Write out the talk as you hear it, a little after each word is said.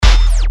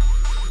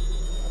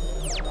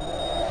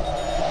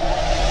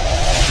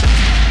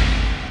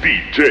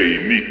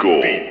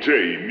Nicoo.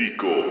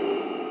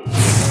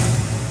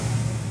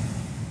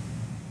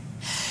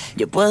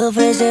 Yo puedo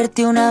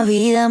ofrecerte una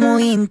vida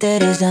muy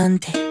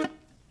interesante,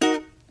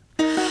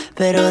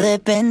 pero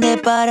depende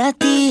para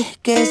ti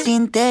que es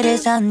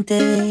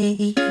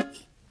interesante.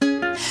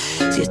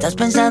 Si estás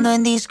pensando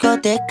en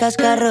discotecas,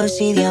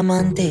 carros y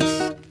diamantes,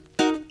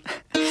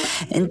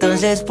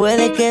 entonces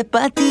puede que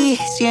para ti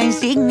sea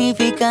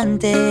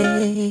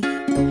insignificante.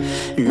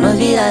 No es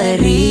vida de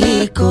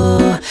rico,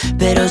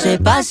 pero se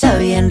pasa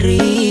bien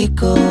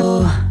rico.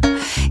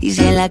 Y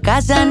si en la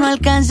casa no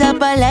alcanza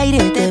para el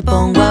aire, te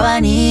pongo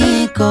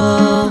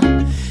abanico.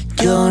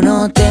 Yo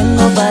no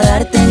tengo pa'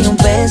 darte ni un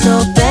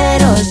peso,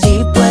 pero sí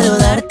puedo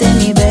darte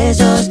mis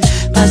besos.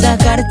 Pa'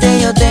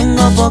 sacarte yo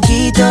tengo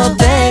poquito,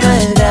 pero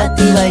es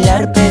gratis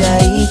bailar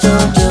pegadito.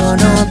 Yo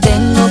no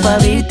tengo pa'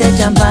 abrirte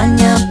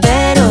champaña,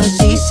 pero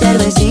sí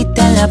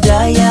cervecita en la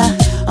playa.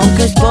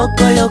 Aunque es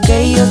poco lo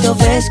que yo te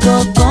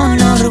ofrezco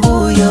con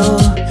orgullo,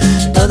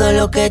 todo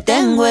lo que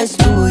tengo es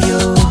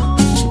tuyo.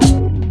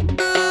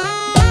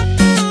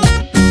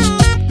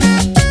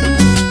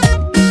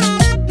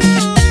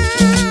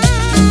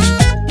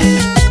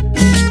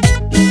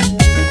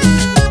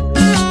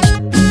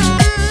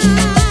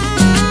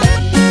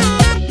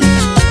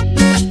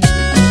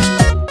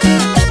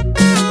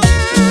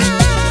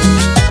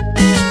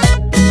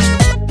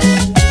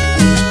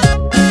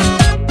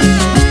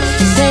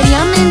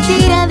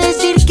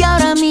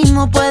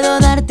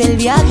 El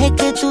viaje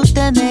que tú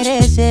te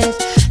mereces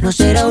no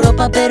será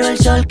Europa, pero el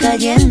sol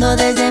cayendo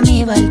desde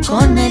mi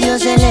balcón medio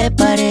se le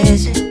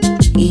parece.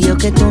 Y yo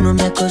que tú no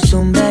me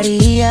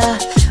acostumbraría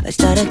a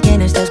estar aquí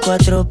en estas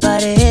cuatro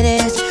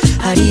paredes.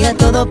 Haría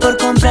todo por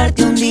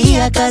comprarte un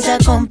día casa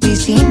con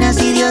piscina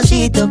si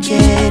Diosito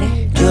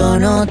quiere. Yo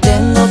no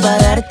tengo pa'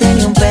 darte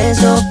ni un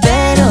peso,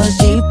 pero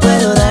sí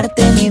puedo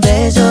darte mis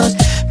besos.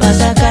 Pa'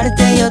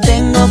 sacarte yo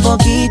tengo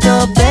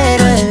poquito,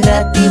 pero es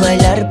gratis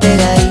bailar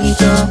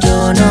pegadito.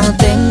 Yo no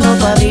tengo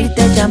pa'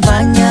 abrirte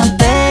champaña,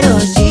 pero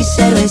sí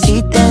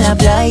cervecita en la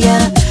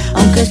playa.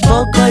 Aunque es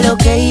poco lo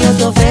que yo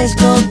te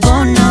ofrezco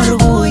con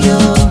orgullo,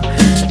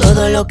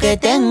 todo lo que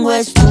tengo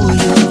es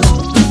tuyo.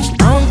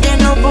 Aunque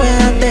no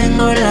pueda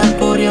tengo la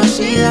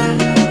curiosidad,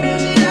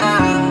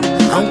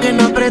 aunque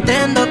no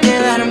pretendo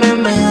quedarme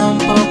me da un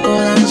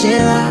poco de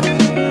ansiedad.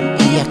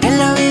 Y es que en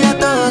la vida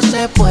todo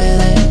se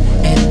puede,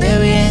 esté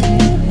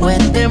bien o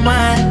esté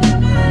mal,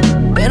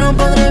 pero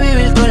podré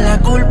vivir con la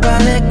culpa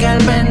de que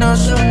al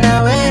menos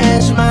una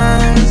vez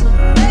más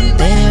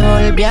te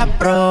volví a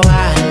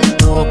probar.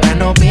 Tu boca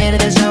no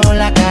pierde sabor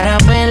a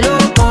caramelo.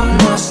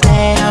 Nos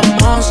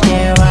dejamos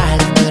llevar.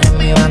 Tú eres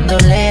mi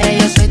bandolera y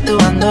yo soy tu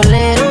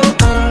bandolero.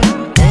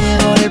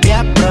 Te volví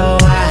a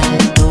probar.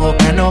 Tu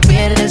boca no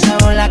pierde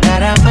sabor a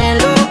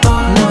caramelo.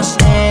 Nos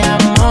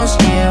dejamos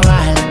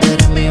llevar. Tú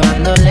eres mi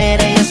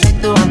bandolera y yo soy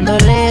tu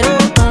bandolero.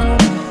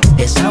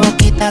 Esa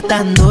boquita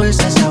tan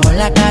dulce, sabor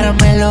a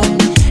caramelo.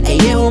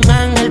 Ella es un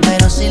ángel,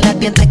 pero si la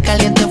tientes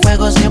caliente,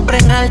 fuego siempre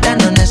en alta,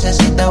 no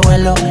necesita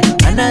vuelo.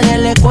 A nadie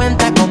le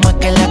cuenta cómo es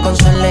que la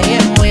consuela y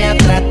es muy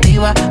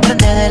atractiva.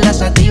 Prende de la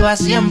sativa,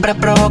 siempre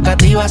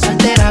provocativa.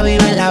 Soltera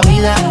vive la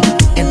vida,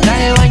 en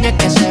traje de baño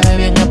que se ve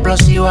bien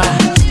explosiva.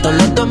 Todos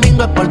los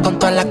domingos es por con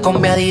todas las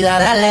combiadidas.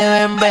 Dale,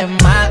 ven, ven,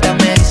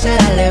 mátame. Dice,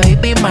 dale,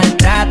 baby,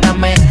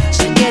 maltrátame.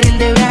 Si quieres ir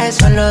de viaje,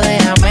 solo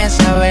déjame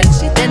saber.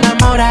 Si te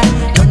enamoras,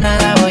 yo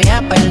nada voy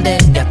a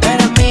perder. Ya tú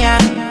eres mía.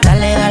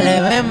 Dale,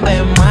 dale, ven,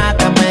 ven,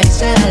 mátame.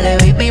 Dice, dale,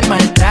 baby,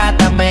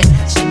 maltrátame.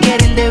 Si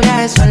quieres ir de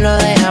viaje, solo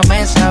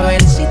déjame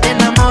saber. Si te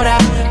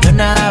enamoras, yo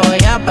nada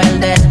voy a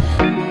perder.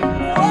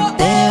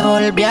 Te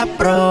volví a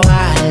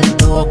probar.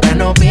 Tu boca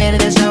no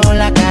pierde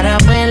sabor a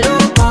caramelo.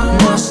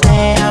 Nos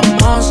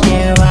dejamos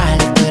llevar.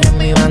 Tú eres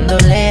mi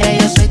bandolera y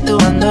yo soy tu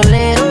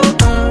bandolero.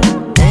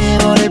 Te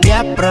volví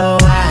a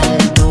probar.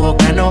 Tu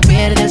boca no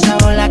pierde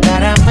sabor a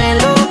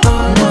caramelo.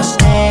 Nos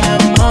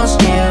dejamos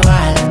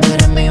llevar. Tú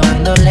eres mi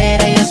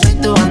bandolera y yo soy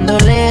tu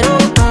bandolero.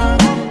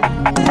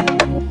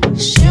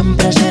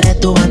 Siempre seré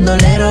tu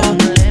bandolero.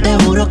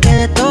 Te juro que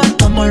de todo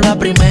tu amor va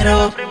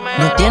primero.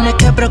 No tienes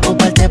que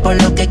preocuparte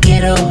por lo que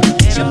quiero.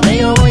 Siempre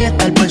yo voy a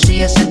estar por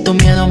si ese es tu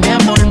miedo. Mi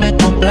amor me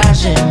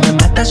complace. Me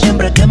mata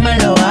siempre que me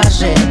lo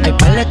hace. Hay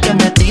pales que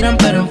me tiran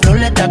pero en flow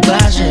le da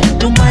clase.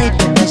 Tu madre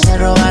y tu se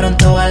robaron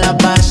todas las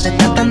bases.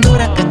 Está tan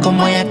dura que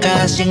como ella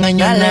cada 100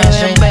 años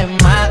nace. Ven,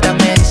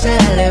 mátame. Dice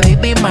dale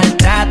baby,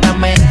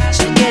 maltrátame.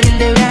 Si quieres ir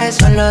de viaje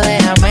solo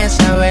déjame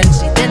saber.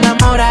 Si te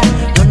enamoras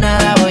yo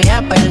nada voy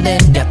a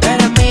perder. Ya tú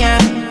eres mía.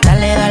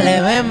 Dale,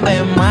 dale, ven,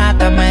 ven,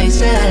 mátame.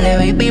 Dice dale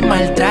baby,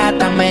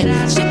 maltrátame.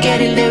 Si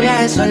quieres ir de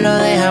viaje solo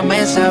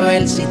déjame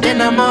saber. Si te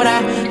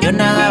enamoras yo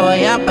nada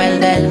voy a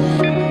perder.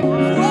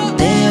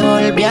 Te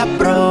volví a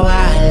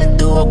probar.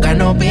 Tu boca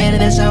no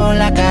pierde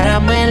sabor a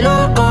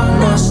caramelo.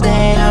 Nos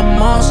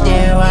dejamos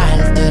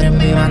llevar. Tú eres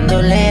mi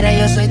bandolera y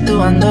yo soy tu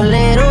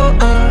bandolero.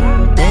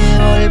 Te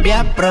volví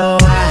a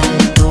probar.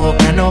 Tu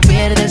boca no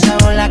pierde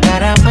sabor a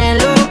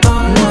caramelo.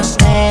 Nos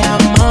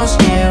dejamos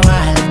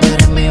llevar. Tú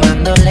eres mi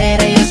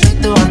bandolera y yo soy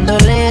tu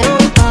bandolero.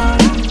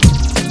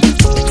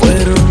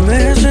 Fueron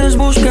meses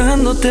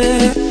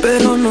buscándote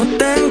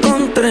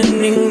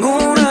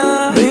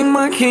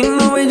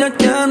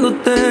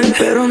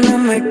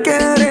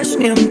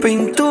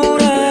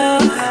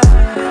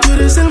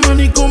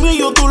Nicoo y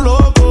yo tu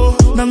loco,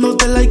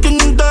 dándote like en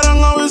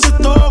Instagram a veces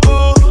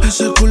toco.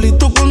 Ese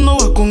culito cuando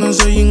vas con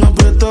ese jean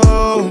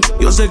apretado,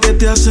 yo sé que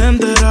te has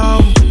enterado.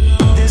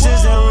 This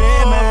is the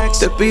remix.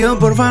 Te pido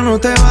porfa no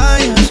te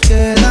vayas,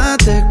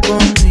 quédate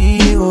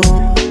conmigo.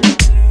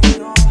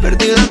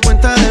 Perdí la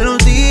cuenta de los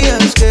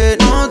días que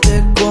no te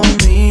he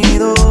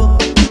comido.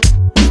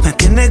 Me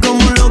tienes como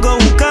un loco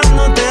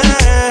buscándote,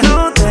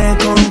 no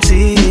te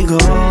consigo.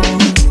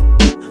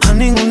 A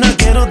ninguna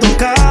quiero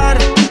tocar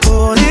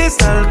por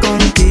estar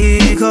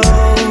contigo.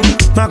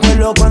 Me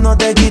acuerdo cuando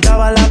te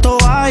quitaba la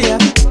toalla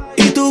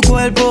y tu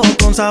cuerpo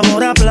con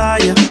sabor a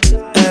playa.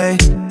 Ey,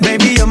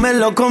 baby, yo me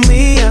lo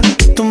comía,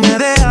 tú me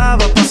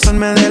dejabas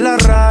pasarme de la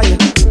raya.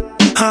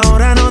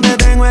 Ahora no te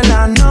tengo en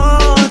la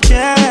noche.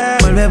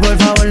 Vuelve, por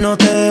favor, no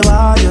te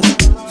vayas.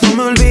 No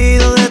me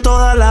olvido de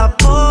todas las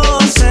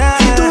poses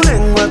y tu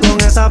lengua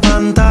con esa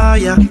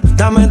pantalla.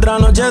 Dame otra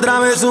noche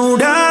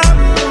travesura,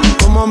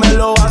 como me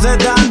lo hace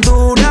tan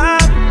dura.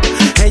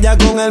 Ella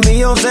con el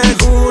mío se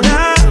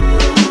cura.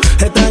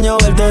 Extraño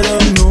verte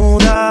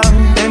desnuda.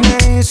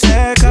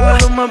 M.I.C.K.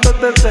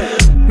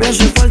 Me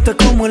hace falta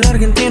como el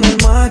argentino el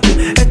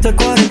mate. Esta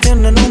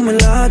cuarentena no me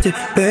late,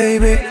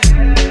 baby.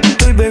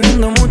 Estoy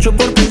bebiendo mucho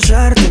por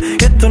pensarte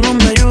y esto no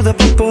me ayuda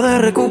para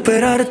poder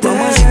recuperarte.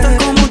 Mamacita,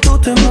 como tú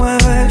te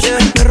mueves,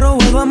 me he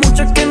robado a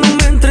muchas que no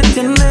me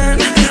entretienen.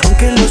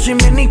 Aunque lo sin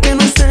bien y que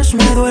no estés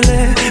me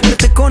duele.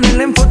 Verte con él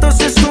en fotos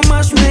esto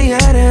más me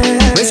hiere.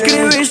 Me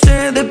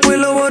escribiste, después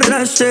lo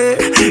borraste.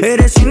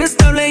 Eres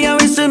inestable y a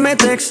veces me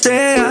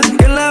texteas.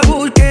 Que la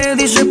busque,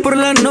 dice por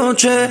la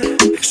noche.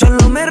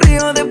 Solo me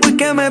río después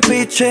que me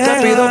piche.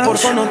 Te pido por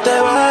favor no te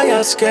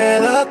vayas,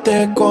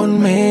 quédate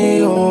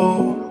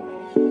conmigo.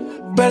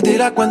 Perdí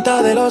la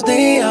cuenta de los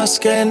días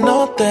que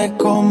no te he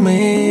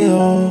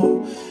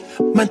comido.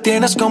 Me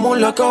tienes como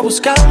un loco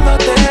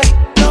buscándote,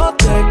 no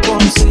te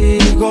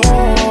consigo.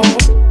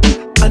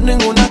 A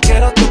ninguna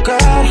quiero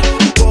tocar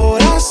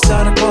por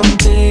estar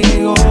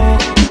contigo.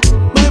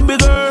 Baby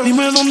girl,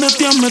 dime dónde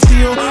te has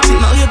metido. Si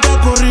nadie te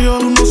ha corrido,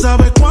 tú no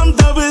sabes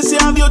cuántas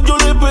veces a Dios yo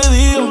le he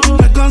pedido.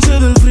 Me cansé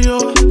del frío,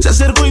 se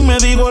acercó y me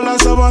dijo: la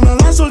sabana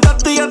la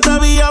soltaste y ya te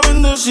había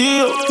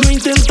bendecido. Lo he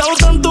intentado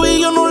tanto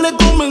y yo no le he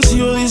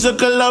convencido. Dice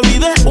que la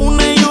vida es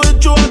una y yo he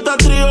hecho hasta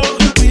trío.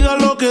 Cuida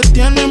lo que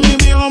tiene, mi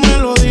viejo me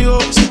lo digo.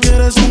 Si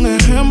quieres un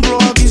ejemplo,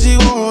 aquí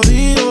sigo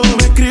jodido.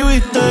 Me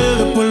escribiste,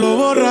 después lo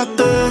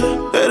borraste.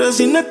 Eres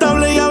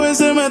inestable y a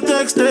veces me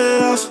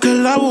texteas. Que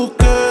la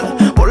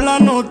busqué por la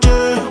noche,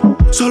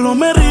 solo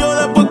me río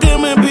después que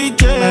me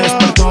piché. Me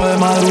despertó de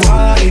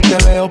madrugada y te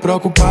veo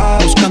preocupada,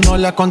 buscando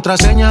la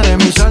contraseña de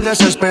mi sal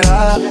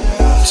desesperada.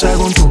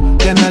 Según tú,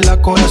 tienes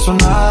la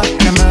corazonada,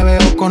 que me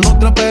veo con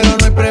otra pero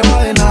no hay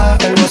prueba de nada.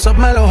 El WhatsApp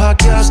me lo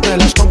hackeaste,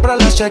 las compras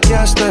las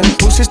chequeaste.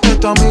 Pusiste a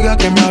tu amiga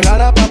que me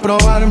hablara pa'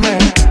 probarme.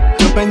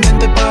 Yo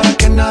pendiente para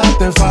que nada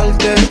te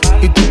falte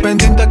y tú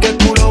pendiente que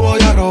culo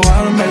voy a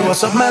robarme. El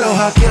WhatsApp me lo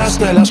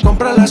hackeaste, las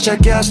compras las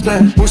chequeaste.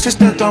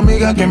 Pusiste a tu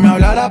amiga que me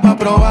hablara pa'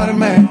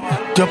 probarme.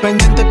 Yo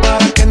pendiente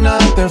para que nada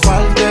te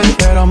falte,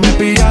 pero me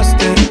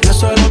pillaste, yo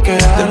soy lo que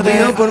arde. Te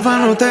pido porfa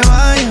no te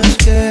vayas,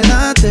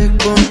 quédate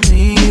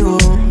conmigo.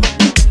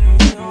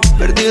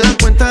 Perdí la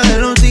cuenta de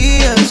los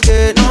días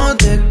que no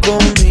te he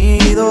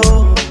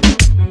comido.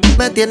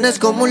 Me tienes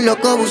como un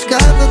loco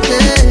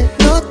buscándote,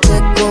 no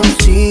te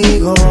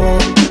consigo.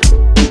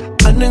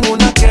 A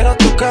ninguna quiero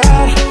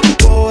tocar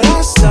por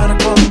estar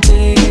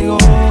contigo.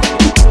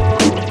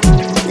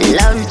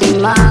 La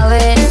última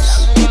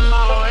vez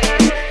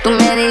tú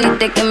me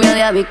dijiste que me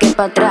odiaba y que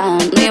pa'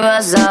 atrás no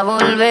ibas a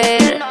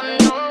volver.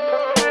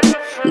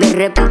 De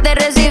repente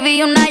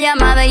recibí una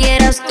llamada y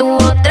eras tú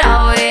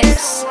otra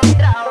vez.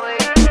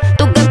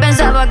 Tú que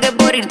pensabas que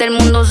por irte el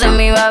mundo se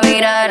me iba a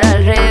virar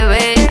al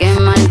revés. Qué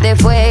mal te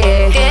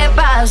fue. ¿Qué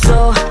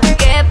pasó?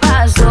 ¿Qué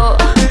pasó?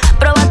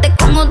 Probaste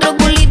con otro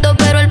culito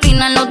pero al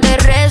final no te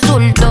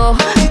resultó.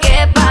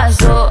 ¿Qué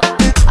pasó?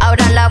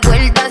 Ahora la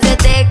vuelta se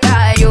te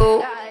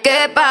cayó.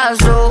 ¿Qué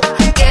pasó?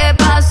 ¿Qué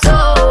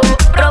pasó?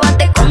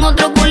 Probaste con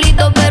otro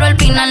culito pero al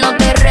final no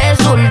te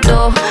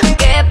resultó.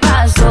 ¿Qué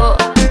pasó?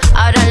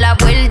 Ahora la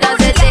vuelta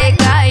se te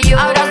cayó.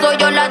 Ahora soy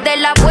yo la de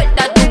la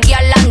vuelta, tú que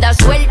andas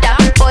suelta.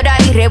 Por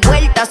ahí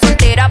revuelta,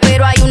 soltera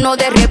pero hay uno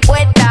de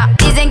respuesta.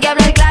 Dicen que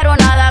hablar claro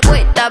nada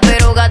cuesta,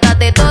 pero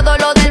gástate todo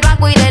lo del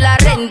banco y de la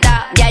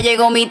renta. Ya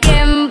llegó mi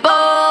tiempo,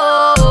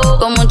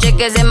 como un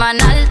cheque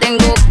semanal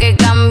tengo que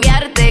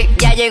cambiarte.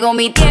 Ya llegó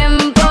mi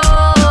tiempo,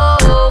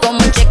 como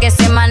un cheque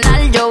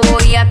semanal yo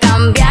voy a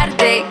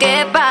cambiarte.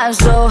 ¿Qué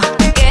pasó?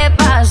 ¿Qué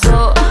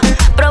pasó?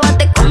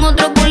 Probaste con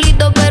otro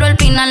culito pero al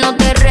final no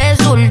te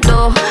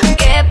resultó.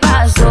 ¿Qué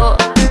pasó?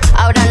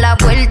 Ahora la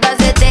vuelta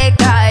se te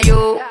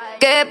cayó.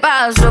 ¿Qué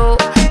pasó?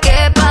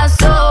 ¿Qué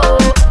pasó?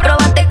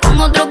 Probaste con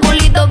otro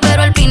culito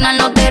pero al final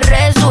no te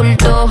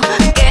resultó.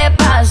 ¿Qué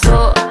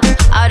pasó?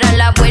 Ahora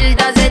la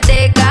vuelta se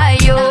te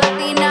cayó.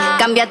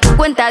 Cambia tu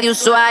cuenta de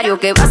usuario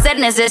que va a ser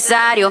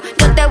necesario.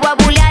 Yo te voy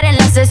a bullear en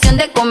la sesión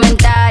de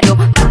comentarios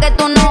pa' que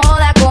tú no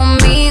jodas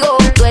conmigo.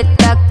 Tú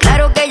estás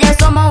claro que ya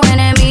somos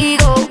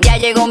enemigos. Ya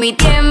llegó mi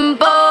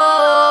tiempo,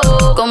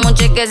 Como un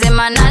cheque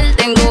semanal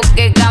tengo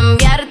que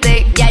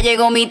cambiarte. Ya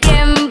llegó mi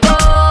tiempo.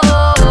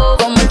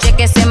 Como un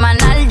cheque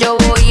semanal yo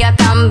voy a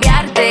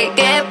cambiarte.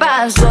 ¿Qué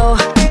pasó?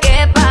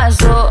 ¿Qué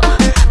pasó?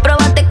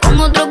 Probaste con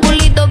otro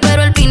culito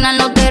pero al final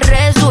no te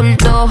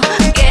resultó.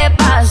 ¿Qué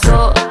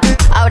pasó?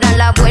 Ahora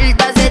la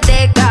vuelta se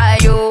te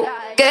cayó.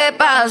 ¿Qué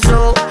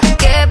pasó?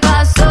 ¿Qué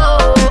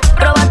pasó?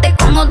 Probaste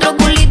con otro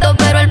culito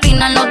pero al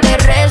final no te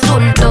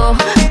resultó.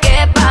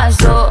 ¿Qué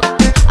pasó?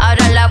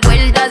 Ahora la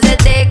vuelta se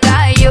te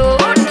cayó.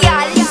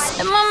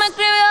 Emma me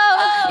escribió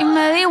y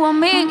me dijo a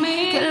mí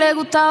que le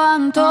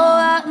gustaban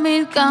todas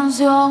mis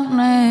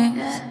canciones.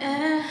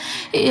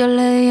 Y yo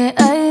le dije,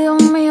 ay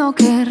Dios mío,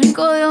 qué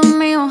rico, Dios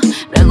mío.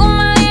 Luego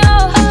me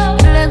dijo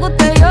que le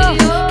guste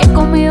yo, que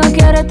conmigo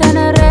quiere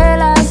tener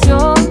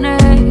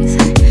relaciones.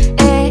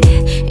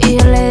 Y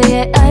yo le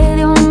dije, ay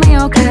Dios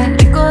mío, qué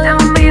rico,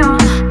 Dios mío.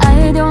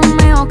 Ay Dios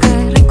mío,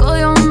 qué rico,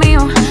 Dios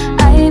mío.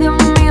 Ay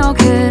Dios mío,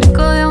 qué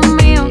rico, Dios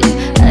mío.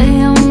 Ay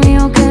Dios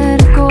mío, qué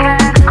rico.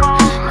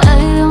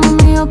 Ay Dios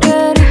mío,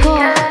 qué rico.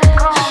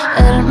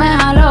 Él me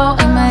jaló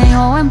y me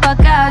dijo, ven pa'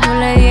 acá. Yo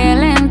le dije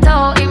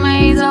lento y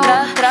me hizo.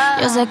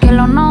 Yo sé que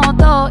lo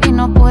noto y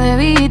no puedo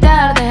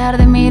evitar dejar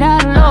de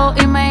mirarlo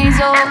y me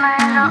hizo.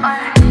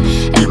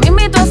 Él me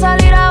invitó a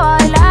salir a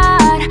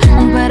bailar,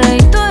 un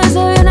perreíto de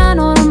ese bien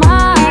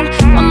anormal.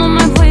 Cuando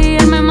me fui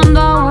él me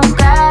mandó a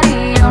buscar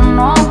y yo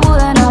no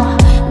pude no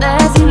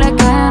decirle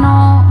que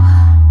no.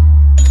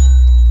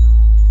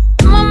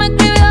 Emma me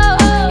escribió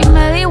y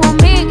me dijo a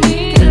mí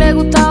que le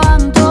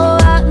gustaban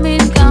todas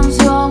mis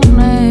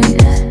canciones.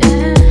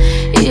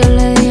 Y yo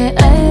le dije,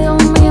 ay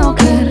Dios mío,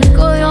 qué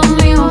rico, Dios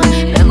mío.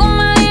 Luego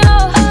me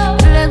dijo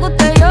que le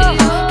guste yo,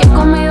 que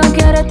conmigo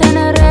quiere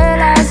tener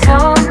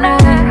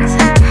relaciones.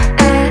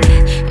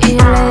 Y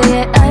yo le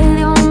dije, ay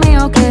Dios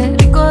mío, qué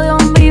rico,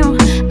 Dios mío.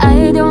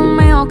 Ay Dios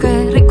mío,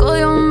 qué rico,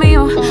 Dios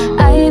mío.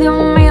 Ay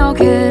Dios mío,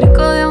 qué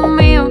rico, Dios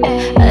mío.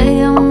 Ay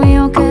Dios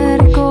mío, qué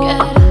rico.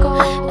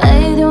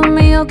 Ay Dios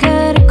mío,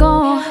 qué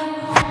rico.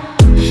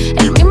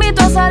 Él me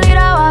invitó a salir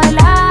a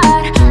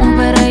bailar, un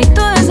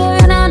perreíto de ese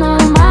bien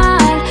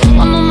anormal.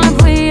 Cuando me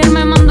fui él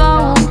me mandó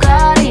a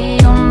buscar y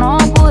yo no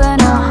pude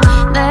no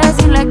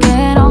decirle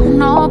que no.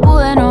 No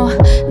pude no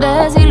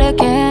decirle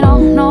que no.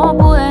 No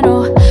pude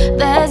no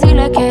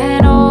decirle que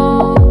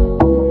no.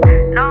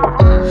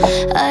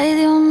 Ay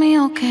Dios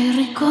mío, qué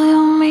rico,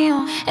 Dios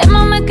mío.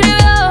 Emma me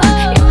escribió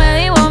y me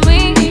dijo a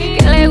mí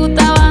que le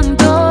gustaban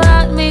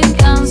todas mis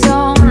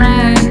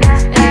canciones.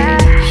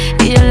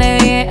 Y yo le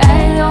dije,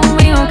 ay Dios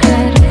mío,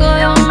 qué rico,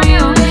 Dios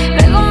mío.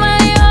 Luego me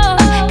dijo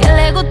que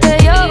le guste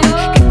yo,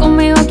 que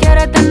conmigo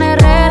quiere tener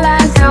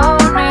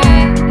relaciones.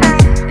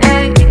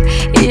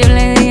 Y yo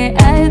le dije,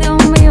 ay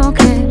Dios mío,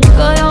 qué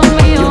rico, Dios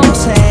mío. Yo no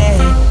sé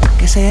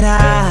qué será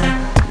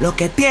lo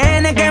que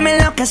tiene que me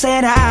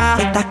enloquecerá.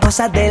 Estas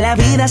cosas de la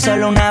vida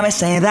solo una vez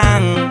se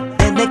dan.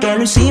 Desde que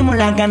lo hicimos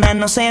las ganas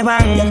no se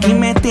van. Y aquí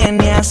me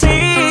tiene así.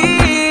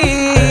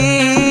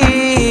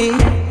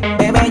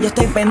 Bebé, yo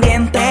estoy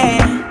pendiente.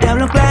 Te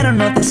hablo claro,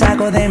 no te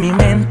saco de mi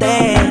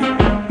mente.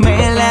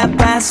 Me la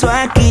paso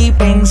aquí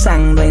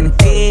pensando en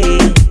ti.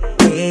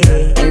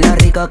 En lo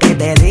rico que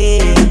te di.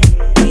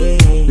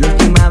 La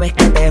última vez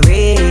que te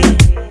vi.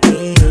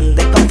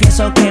 Te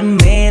confieso que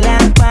me la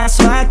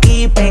paso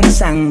aquí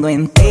pensando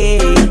en ti.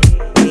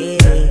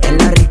 En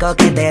lo rico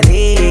que te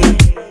di.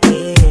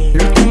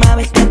 La última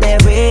vez que te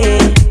vi.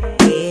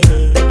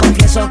 Te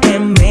confieso que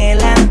me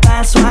la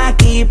paso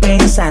aquí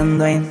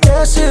pensando en ti.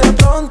 Que si de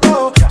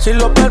pronto, si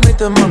lo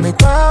permites mami,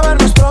 para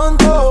vernos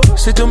pronto.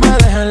 Si tú me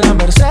dejas en la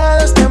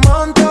Mercedes te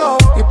monto.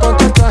 Y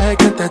ponte el traje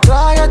que te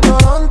trae a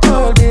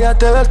Toronto.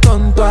 Olvídate del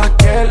tonto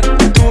aquel.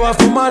 Tú vas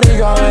a fumar y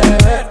yo a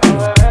beber.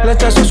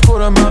 Lentes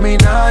oscuros mami,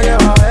 nadie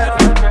va a ver.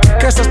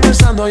 ¿Qué estás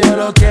pensando? Yo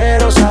lo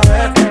quiero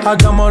saber.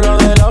 Hagámoslo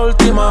de la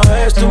última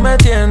vez. Tú me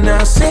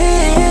tienes así,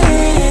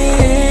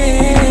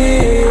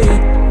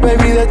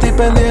 baby, de ti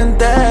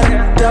pendiente.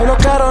 Te hablo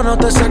claro, no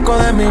te saco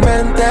de mi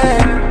mente.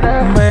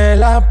 Me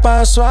la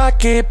paso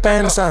aquí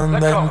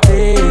pensando en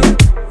ti.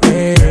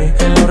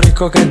 En lo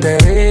rico que te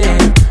vi.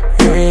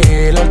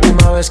 La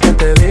última vez que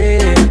te vi.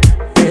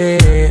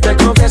 Te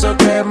confieso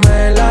que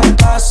me la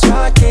paso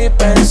aquí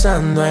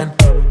pensando en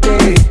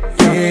ti.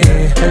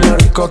 En lo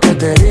rico que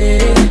te vi.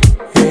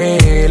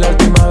 La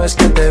última vez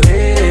que te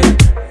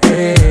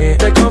vi.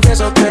 Te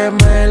confieso que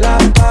me la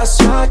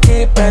paso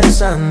aquí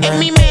pensando en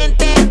mi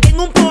mente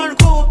tengo un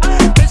porco,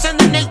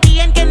 pensando en el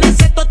día en que en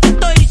ese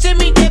totito hice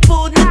mi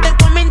debut. No te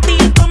voy a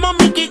mentir como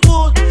Mickey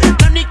Good.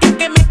 La única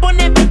que me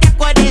pone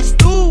bellaco eres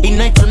tú. Y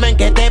no hay forma en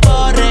que te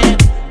borre,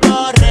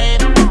 borre.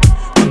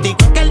 Contigo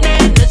es que el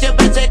nene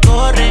siempre se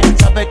corre.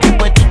 Sabes que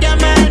puedes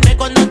llamarme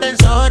cuando te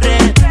enzorre.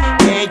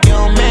 Que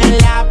yo me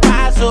la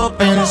paso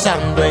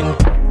pensando en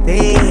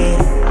ti.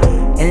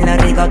 En lo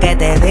rico que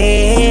te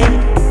di.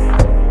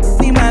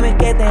 Última vez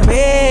que te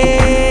vi.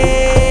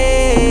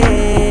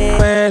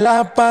 Me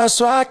la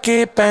paso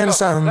aquí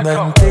pensando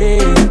en ti.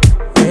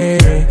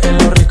 En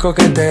lo rico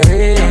que te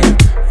vi.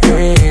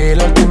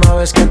 La última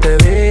vez que te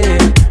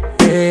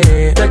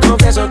vi. Te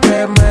confieso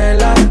que me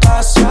la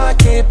paso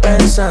aquí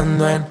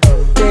pensando en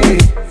ti.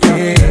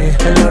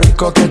 En lo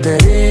rico que te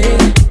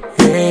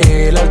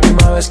di, la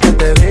última vez que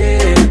te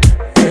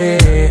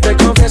vi, te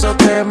confieso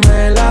que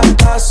me la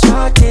paso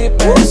aquí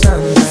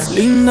pensando.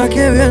 Linda,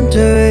 que bien te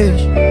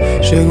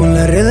ves, según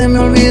las redes me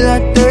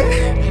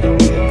olvidaste,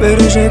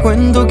 pero ese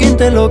cuento, ¿quién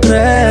te lo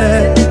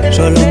cree?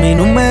 Solo mi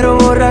número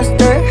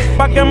borraste.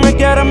 ¿Pa' qué me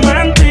quieres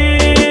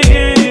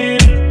mentir?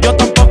 Yo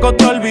tampoco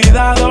te he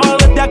olvidado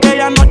desde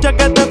aquella noche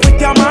que te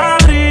fuiste a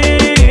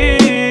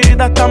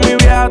Madrid. Hasta mi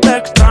vieja te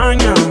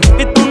extraña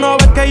y tú no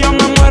ves que yo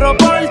me muero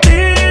por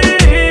ti.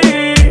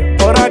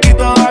 Por aquí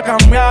todo ha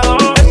cambiado,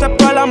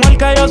 excepto el amor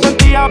que yo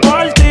sentía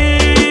por ti.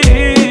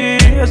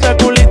 Ese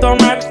culito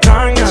me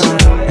extraña.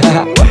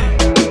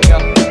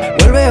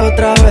 Vuelve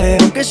otra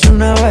vez, aunque sea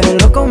una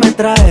vez, loco me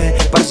trae.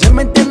 Parece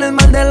me tienes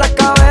mal de la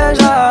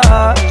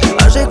cabeza.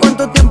 ¿Hace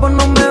cuánto tiempo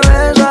no me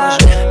besas?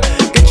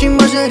 Qué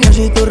chimba sería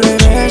si tú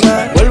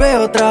regresas. Vuelve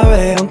otra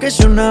vez, aunque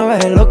sea una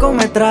vez, loco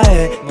me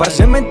trae.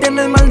 Parece me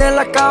tienes mal de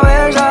la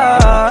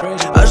cabeza.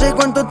 ¿Hace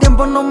cuánto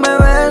tiempo no me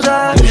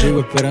besas? Yo sigo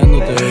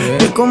esperándote, bebé.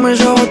 Te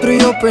comes a otro y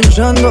yo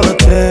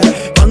pensándote.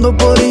 ¿Cuándo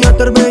podría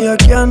estar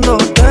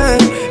bellaqueándote?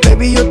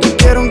 Baby, yo te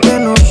quiero aunque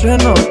no se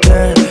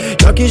note.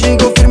 Yo aquí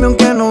sigo firme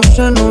aunque no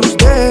se nos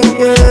dé,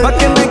 yeah. ¿Pa'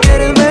 qué me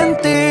quieres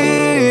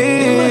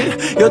mentir?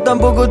 Yo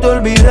tampoco te he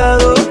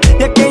olvidado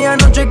de aquella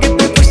noche que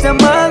te fuiste a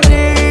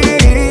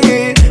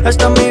Madrid.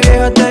 Hasta mi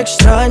vieja te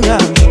extraña.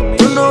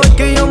 Tú no ves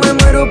que yo me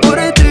muero por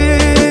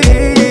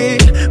ti.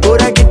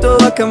 Por aquí todo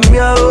ha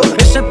cambiado,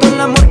 excepto el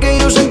amor que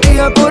yo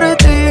sentía por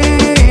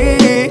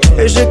ti.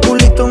 Ese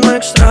culito me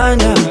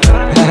extraña.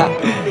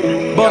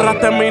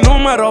 Borraste mi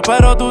número,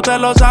 pero tú te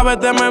lo sabes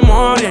de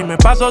memoria. Y me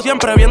paso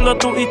siempre viendo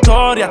tus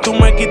historias. Tú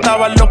me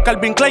quitabas los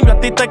Calvin Klein, yo a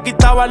ti te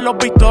quitaba los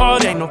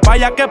Victoria. Y no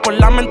falla que por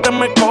la mente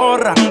me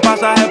corra. Un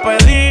pasaje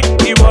pedí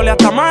y volé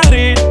hasta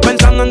Madrid,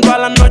 pensando en todas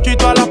las noches y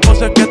todas las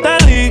poses que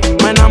te di.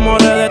 Me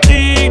enamoré de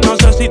ti, no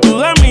sé si tú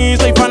de mí.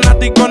 Soy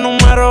fanático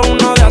número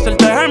uno de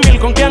hacerte gemil.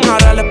 Con quien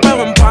ahora el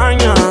espejo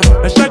empaña.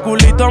 Ese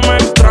culito me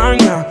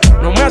extraña.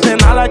 No me hace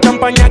nada la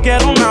champaña,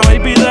 quiero una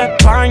baby de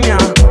España.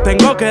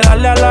 Tengo que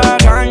darle a la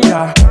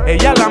ganja,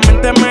 ella la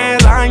mente me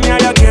daña.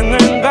 Y a quien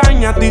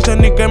engaña, dice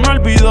ni que me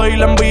olvidó. Y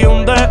le envié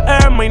un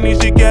DM y ni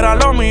siquiera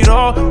lo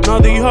miró. No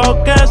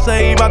dijo que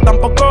se iba,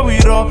 tampoco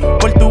viró.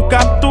 Por tu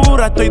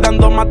captura estoy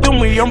dando más de 1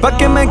 millón. ¿Pa'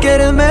 qué me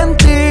quieres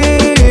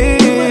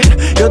mentir?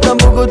 Yo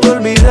tampoco te he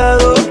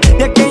olvidado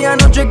de aquella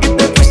noche que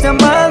te fuiste a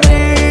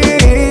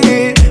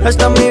Madrid.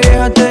 Hasta mi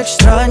vieja te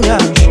extraña.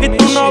 Y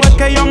tú no ves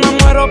que yo me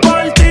muero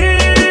por ti.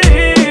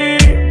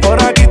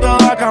 Por aquí todo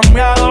ha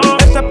cambiado,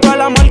 excepto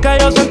el amor que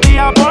yo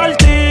sentía por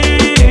ti.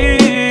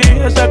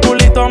 Ese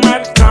culito me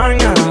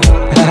extraña.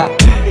 Ya.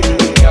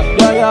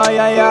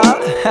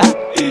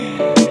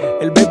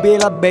 El baby de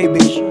las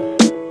babies.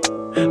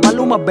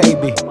 Maluma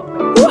baby.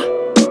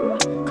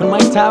 Con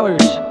Mike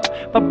Towers.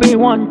 Papi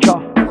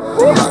Juancho.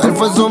 Él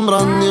fue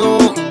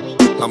sombrando,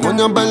 la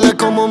moña verde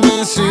como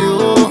mis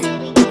hijos.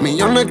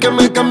 Millones que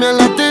me cambian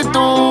la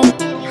actitud.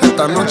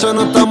 Esta noche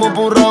no estamos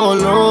por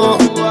revolú.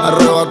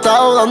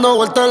 Arrebatado dando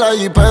vueltas en la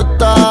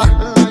jipeta.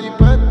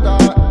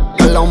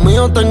 Al lado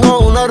mío tengo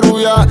una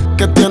rubia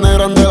que tiene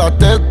grande la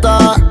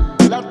teta.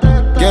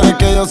 Quiere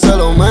que yo se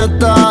lo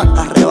meta.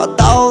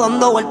 Arrebatado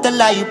dando vueltas en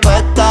la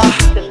jipeta.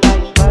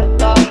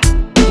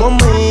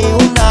 Conmigo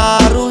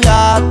una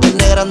rubia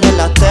tiene grande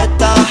la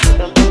teta.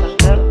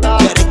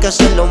 Quiere que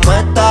se lo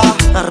meta.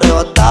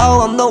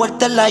 Arrebatado dando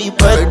vueltas en la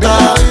jipeta. Baby,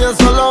 la vida es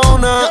solo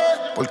una.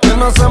 ¿Por qué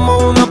no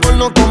hacemos una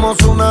porno como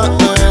Zuna?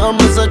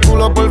 Déjame ese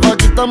culo, porfa,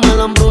 quítame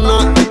la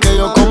hambruna. Es que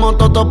yo como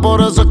toto,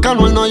 por eso es que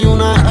Anuel no hay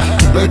una.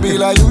 Baby,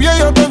 la lluvia y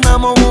yo te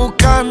andamos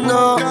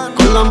buscando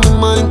con las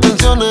mismas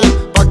intenciones.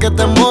 Pa' que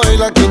te mueva y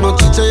la que no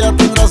chiche ya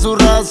tendrá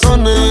sus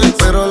razones.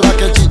 Pero la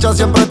que chicha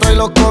siempre trae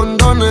los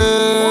condones.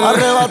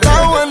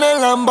 Arrebatado en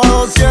el Lamba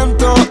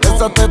 200.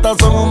 Esas tetas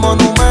son un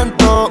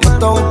monumento.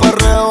 Esto es un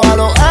perreo a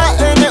los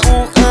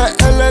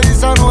ANUEL,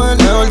 dice Anuel.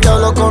 Mejor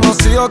diablo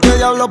conocido que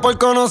diablo por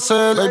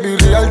conocer. Baby,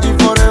 real G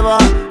forever,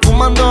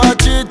 fumando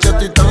hachiche.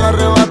 Estoy tan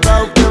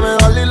arrebatado que me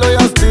da Lilo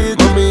y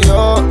Stitch. Mami,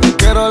 yo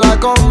quiero la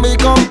combi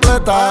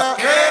completa.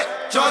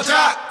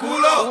 Chocha,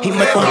 culo. Y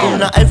me compré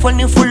una Air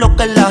Force full lo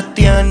que las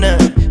tiene.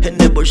 En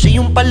el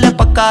bolsillo un par de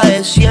pacas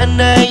de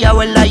cienes. Ya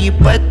ve la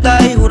jipeta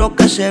y juro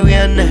que se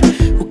viene.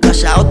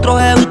 Buscase a otro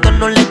jevito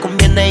no le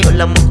conviene. Yo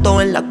la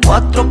monto en la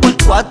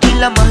 4x4 y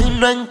la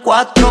imagino en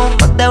 4.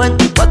 Más de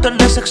 24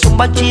 en el sexo un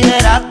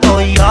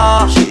bachillerato.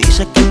 Ya, si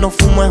dice que no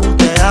fumo es un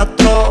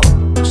teatro.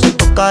 Se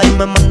toca y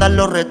me manda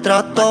los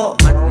retratos.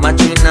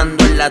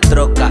 Machinando en la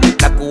troca,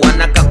 la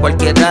cubana que a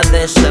cualquiera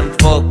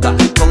desenfoca.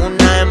 Con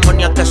una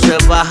demonia que se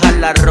baja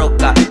la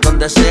roca.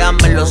 Donde sea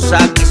me lo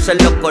saca y se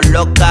lo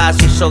coloca.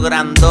 Se hizo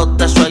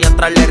grandote, eso allá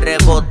atrás le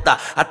rebota.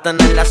 Hasta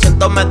en el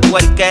asiento me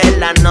cuelque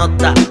la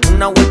nota.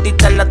 Una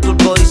vueltita en la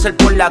turbo diesel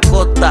por la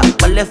costa.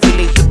 Vale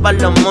filigi pa'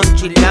 los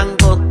monchis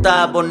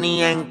langota.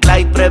 Bonía en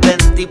Clay,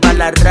 preventiva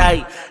la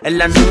ray. En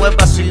la nube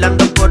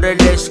vacilando por el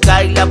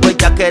sky. La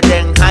huella que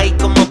en high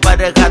como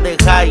pareja de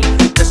high. cae.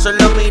 De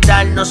solo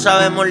mirar no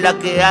sabemos la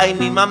que hay.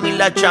 Mi mami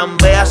la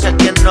chambea hacia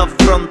quien nos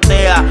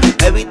frontea.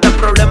 Evita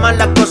problemas,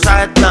 las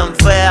cosas están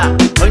feas.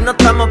 Hoy no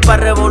estamos pa'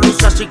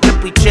 revolución, así que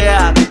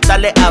pichea.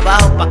 Dale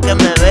abajo pa' que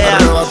me vean.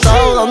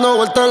 Arrebatado dando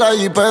vueltas en la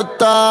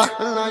jipeta.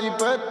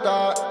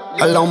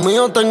 Al lado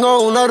mío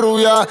tengo una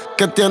rubia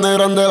que tiene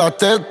grande las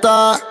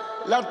tetas.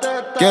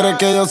 Quiere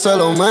que yo se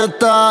lo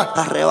meta.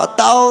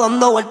 Arrebatado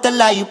dando vueltas en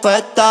la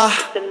jipeta.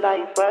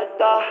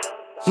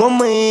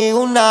 Conmigo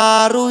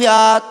una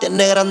rubia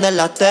tiene grandes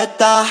las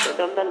tetas.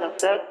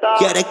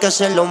 Quiere que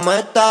se lo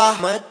meta.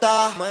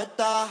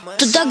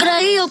 Tú te has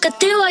creído que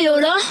te iba a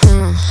llorar.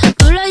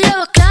 Tú la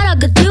llevas clara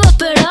que te iba a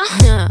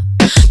esperar.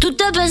 Tú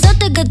te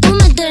pensaste que tú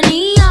me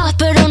tenías,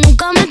 pero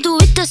nunca me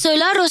tuviste, soy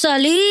la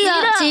Rosalía.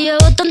 Si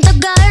llevo tantas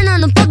cadenas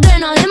no es pa' que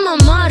nadie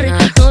me amarre.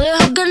 No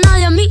dejo que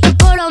nadie a mi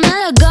espora me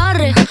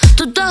desgarre.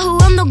 Tú estás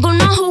jugando con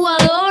una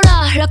jugadora,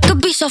 la que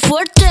pisa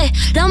fuerte,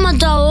 la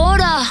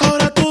matadora.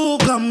 Ahora todo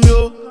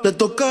cambió, le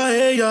toca a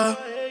ella.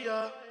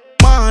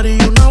 Mari,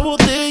 una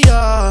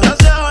botella.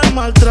 Gracias al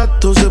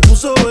maltrato se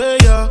puso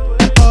bella.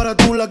 Ahora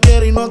tú la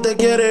quieres y no te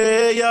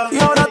quiere ella. Y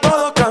ahora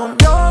todo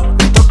cambió,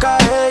 le toca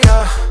a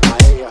ella.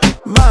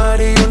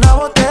 Mari, una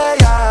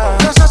botella.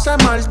 Gracias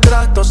al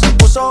maltrato se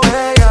puso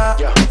bella.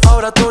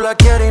 Ahora tú la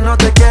quieres y no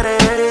te quiere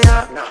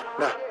ella.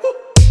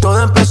 Todo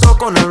empezó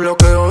con el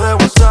bloqueo de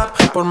WhatsApp.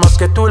 Por más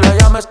que tú la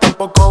llames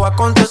tampoco va a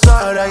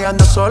contestar. Ahora ya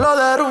anda solo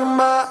de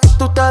rumba y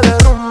tú te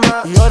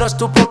derrumbas. Y lloras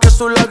tú porque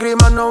sus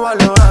lágrimas no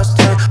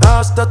valoraste.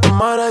 Hasta tu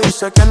madre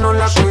dice que no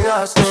la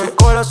cuidaste. Su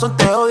corazón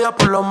te odia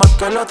por lo mal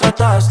que lo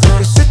trataste.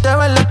 Y si te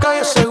ve en la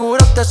calle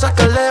seguro te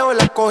saca el leo.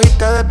 La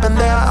cogiste de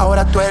pendeja,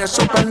 ahora tú eres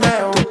un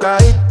pendejo. Tú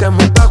caíste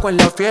muy bajo en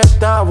la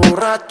fiesta,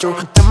 borracho.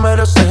 Te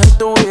mereces en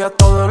tu vida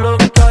todos los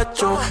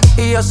cachos.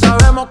 Y ya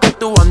sabemos que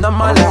tú andas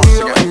mal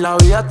herido. En la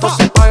vida todo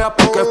se paga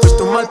porque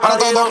fuiste un mal Para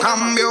parido. todo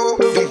cambio,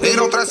 de un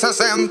giro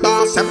 360.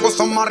 Se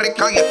puso más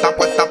rica y está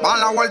puesta pa'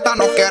 la vuelta.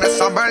 No quieres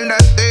saber de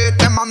ti,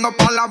 te mando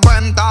pa' la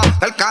venta.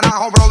 Del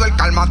carajo, brother,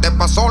 calma, te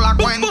pasó la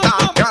cuenta.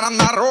 Que ahora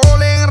anda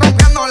rolling,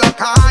 rompiendo la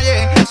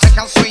calle. Se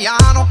cansó y ya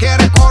no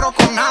quiere coro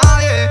con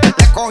nadie.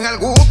 Le coge el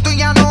gusto y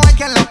ya no hay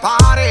quien la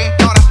pare.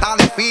 Y ahora está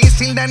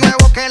difícil de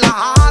nuevo que la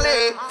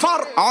jale.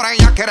 Ahora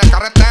ella quiere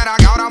carretera,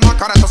 y ahora más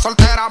careta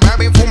soltera.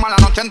 Baby fuma la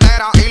noche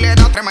entera y le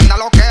da tremenda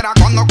loquera.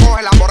 Cuando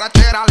coge la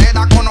borrachera, le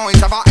da cono y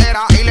se va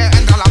era. Y le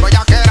entra la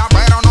bellaquera,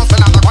 pero no se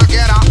la da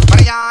cualquiera.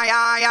 Pero ya.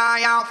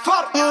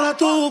 Ahora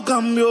todo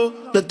cambió,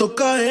 le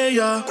toca a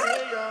ella.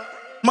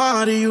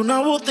 Mari, una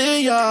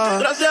botella.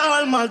 Gracias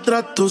al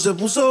maltrato se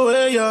puso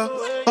bella.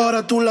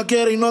 Ahora tú la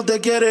quieres y no te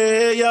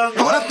quiere ella.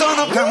 Ahora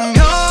todo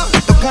cambió,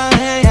 le toca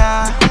a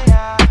ella.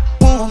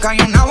 Busca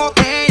y una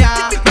botella.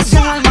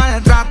 Gracias al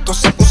maltrato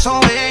se puso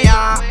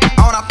bella.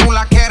 Ahora tú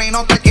la quieres y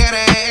no te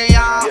quiere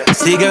ella.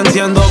 Siguen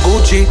siendo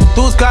Gucci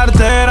tus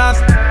carteras.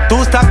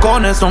 Tus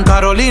tacones son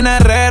Carolina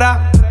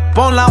Herrera.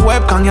 Pon la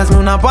webcam y hazme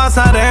una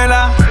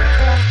pasarela.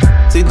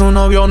 Si tu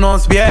novio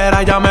nos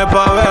viera, llame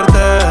pa'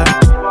 verte.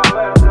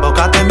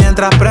 Tócate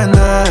mientras prende,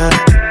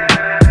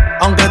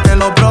 aunque te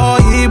lo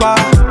prohíba.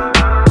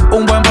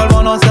 Un buen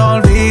polvo no se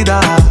olvida.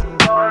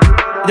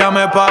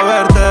 Llame pa'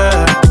 verte.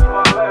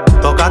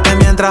 Tócate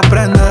mientras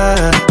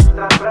prende,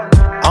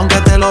 aunque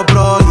te lo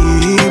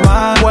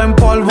prohíba. Buen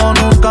polvo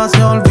nunca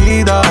se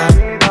olvida.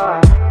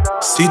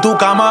 Si tu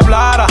cama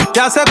hablara, te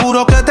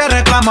aseguro que te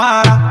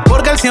reclamara.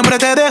 Porque él siempre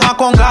te deja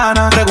con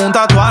ganas.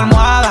 Pregunta a tu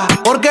almohada,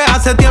 porque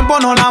hace tiempo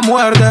no la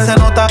muerde. Se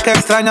nota que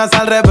extrañas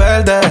al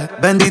rebelde.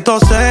 Bendito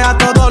sea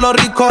todo lo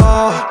rico.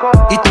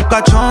 Y tu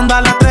cachonda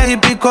a las 3 y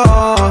pico.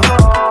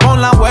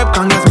 Pon la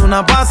webcam y hazme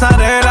una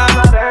pasarela.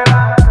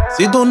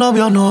 Si tu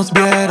novio nos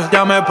viera,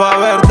 llame pa'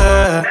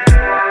 verte.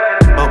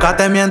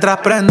 Tócate mientras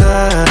prende,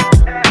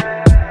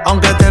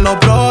 aunque te lo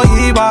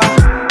prohíba.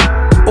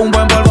 Un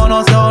buen polvo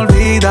no se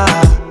olvida.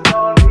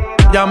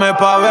 Llame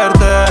pa'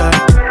 verte.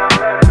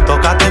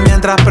 Tócate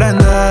mientras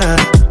prende,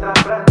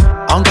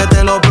 aunque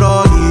te lo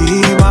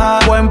prohíba.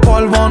 Buen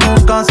polvo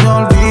nunca se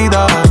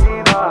olvida.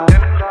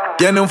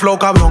 Tiene un flow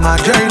cabrón a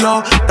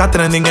J-Lo. Está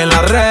trending en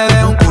las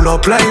redes. Un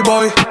culo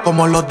playboy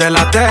como los de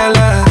la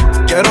tele.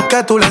 Quiero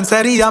que tu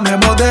lencería me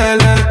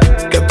modele.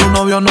 Que tu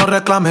novio no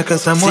reclame que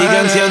se muere.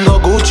 Siguen siendo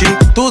Gucci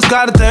tus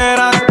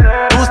carteras.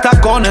 Tus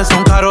tacones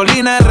son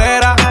Carolina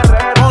Herrera.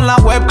 Con la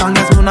webcam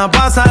es una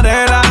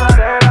pasarela.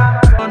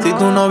 Si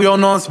tu novio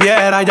nos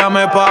viera,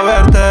 llame pa'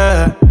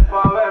 verte.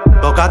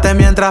 Tócate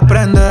mientras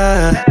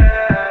prende,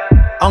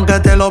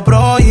 aunque te lo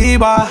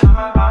prohíba.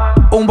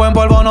 Un buen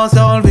polvo no se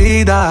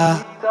olvida.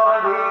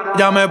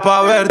 Llame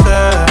pa' verte.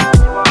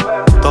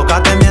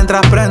 Tócate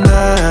mientras prende,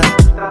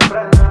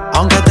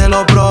 aunque te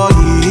lo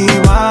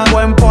prohíba.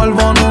 Buen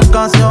polvo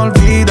nunca se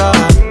olvida.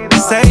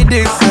 Say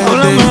this,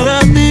 háblame de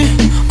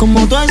ti,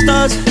 como tú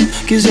estás,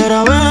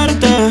 quisiera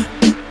verte.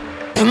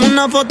 En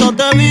una foto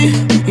te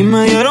vi y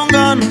me dieron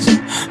ganas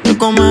de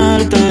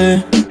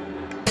comerte.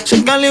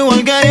 Sé que al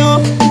igual que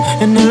yo,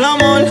 en el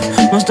amor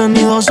no has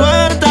tenido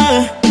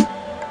suerte,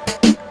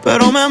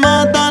 pero me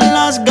matan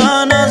las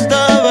ganas de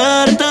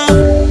verte.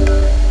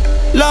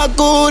 La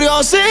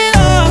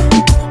curiosidad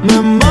me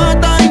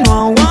mata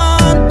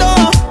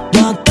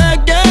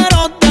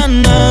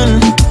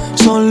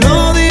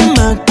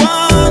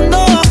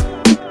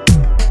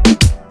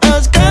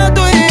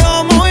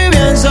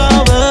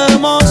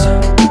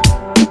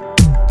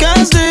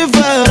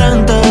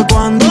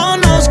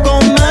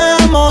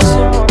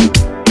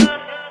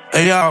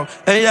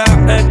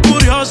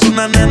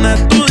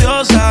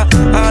odiosa.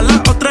 A la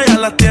otra ya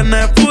la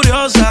tiene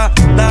furiosa.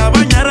 La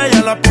bañera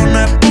ya la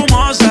pone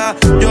espumosa.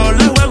 Yo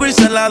le juego y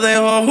se la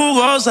dejo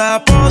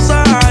jugosa.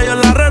 Posa, yo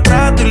la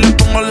retrato y le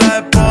pongo la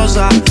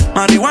esposa.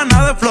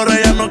 Marihuana de flores,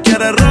 ella no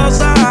quiere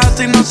rosa.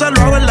 Si no se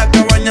lo hago en la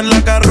cabaña, en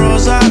la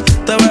carroza.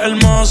 Te ves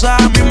hermosa,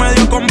 a mí me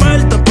dio con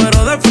verte,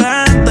 pero de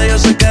frente. Yo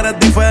sé que eres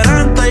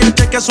diferente. Yo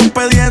chequeé su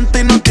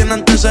expediente y no tiene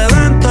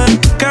antecedentes.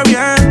 Qué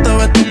bien, te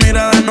ves, tu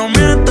mirada no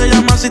miente.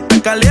 Llama si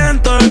te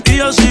caliento y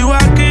yo sigo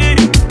aquí.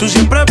 Tú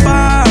siempre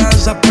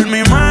pasas por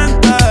mi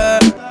mente.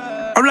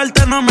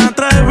 Hablarte no me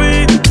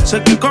atreví.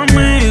 Sé que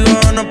conmigo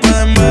no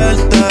pueden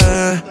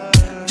verte.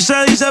 Y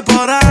se dice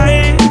por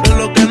ahí que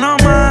lo que no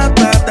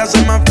mata te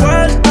hace más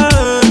fuerte.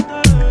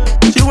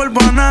 Si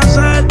vuelvo a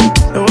nacer,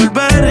 te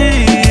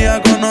volvería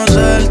a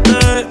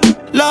conocerte.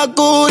 La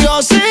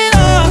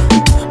curiosidad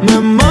me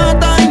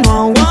mata y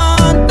no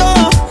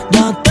aguanto.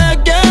 Ya te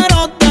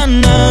quiero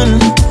tener,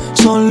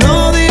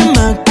 solo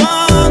dime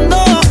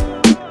cuándo.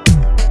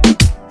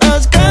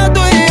 Es que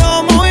tú y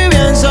yo muy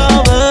bien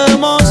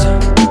sabemos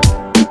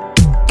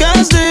que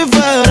es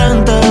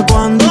diferente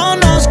cuando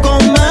nos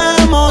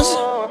comemos.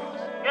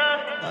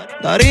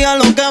 Daría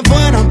lo que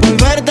fuera por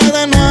verte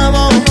de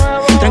nuevo.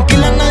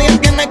 Tranquila, nadie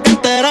tiene que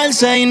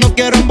enterarse. Y no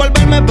quiero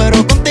envolverme,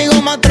 pero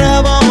contigo me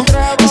atrevo.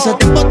 Hace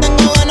tiempo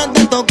tengo ganas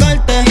de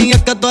tocarte. Y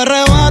es que tu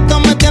arrebato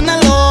me tiene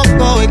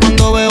loco. Y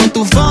cuando veo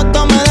tu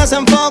foto me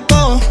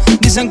desenfoco.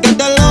 Dicen que es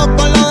de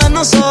loco lo de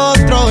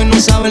nosotros. Y no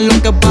saben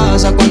lo que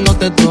pasa cuando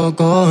te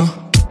toco.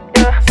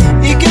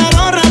 Y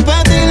quiero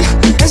repetir,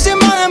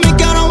 encima de mí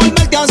quiero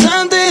volverte a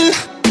sentir.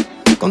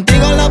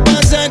 Contigo la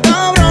pasé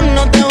cabrón,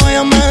 no te voy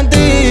a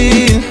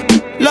mentir.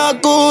 La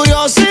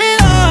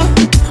curiosidad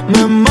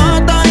me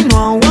mata y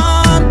no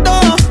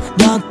aguanto.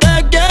 Ya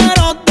te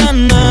quiero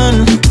tener,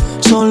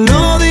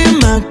 solo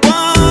dime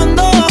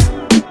cuándo.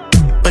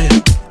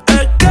 Oye,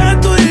 es que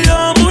tú y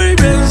yo muy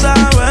bien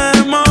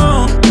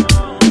sabemos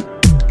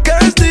que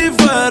es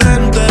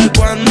diferente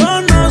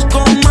cuando nos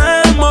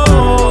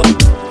comemos.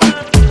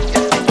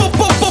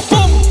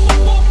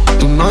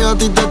 Tu novio a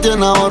ti te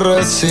tiene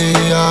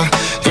aborrecida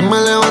y me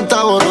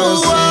levanta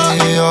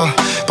aborrecido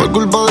por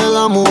culpa de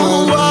la mujer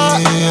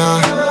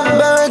mía.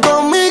 Bebe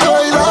conmigo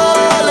y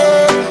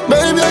dale,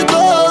 baby, hoy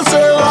todo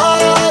se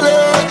vale.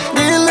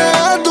 Dile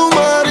a tu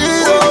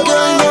marido que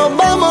hoy nos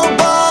vamos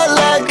pa'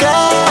 la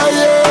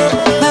calle.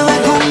 Bebe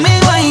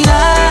conmigo y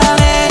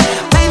dale,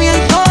 baby,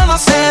 hoy todo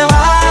se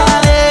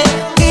vale.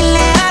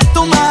 Dile a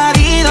tu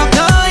marido que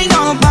hoy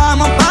nos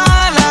vamos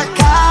pa' la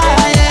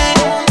calle.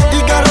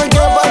 Y que arranque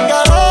pa'l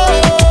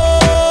carajo.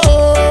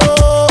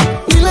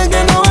 Dile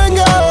que no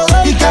venga a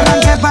joder. Y que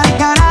arranque pa'l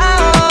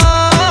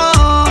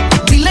carajo.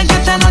 Dile que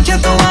esta noche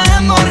tú vas a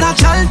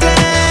emborracharte.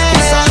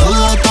 Un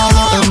saludo a todos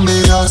los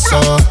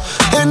envidiosos,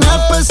 en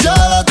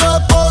especial a tu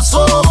esposo.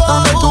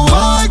 Donde tú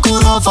vas, el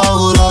culo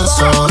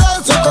fabuloso.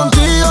 Si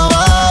contigo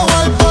bajo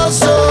el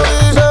pozo.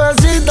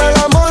 Bebecita, el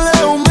amor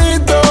es un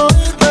mito,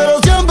 pero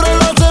siempre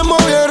lo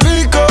hacemos bien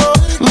rico.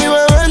 Mi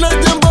bebé no hay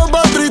tiempo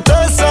pa'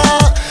 tristeza,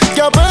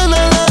 que apenas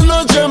la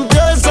noche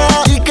empieza.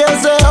 Y que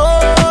se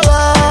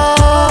joda,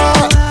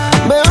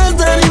 bebé,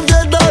 ser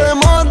infiel de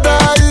moda.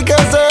 Y que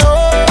se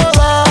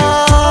joda,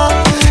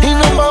 y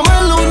nos vamos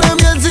el lunes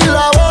miel sin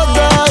la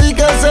bota. Y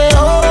que se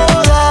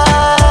joda,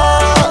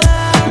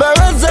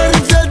 bebé, ser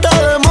infiel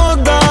de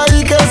moda.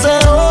 Y que se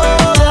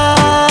joda,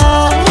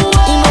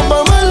 y nos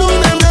vamos el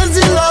lunes miel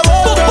sin la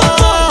bota.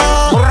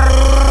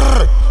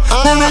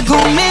 Bebe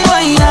conmigo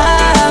y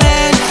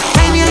dale,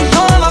 baby, hoy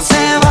todo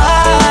se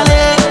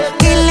vale.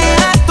 Dile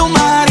a tu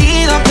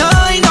marido que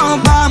hoy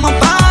nos vamos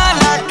pa'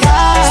 la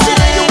calle.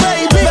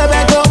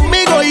 Bebe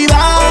conmigo y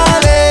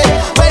dale,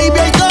 baby,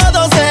 hoy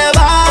todo se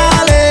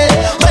vale.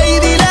 Baby,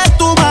 dile a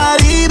tu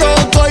marido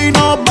que hoy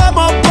nos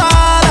vamos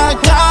pa' la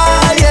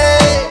calle.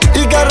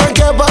 Y que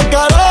arranque pa'l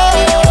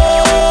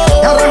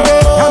carajo. Que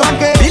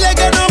arranque. Dile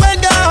que no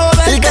venga a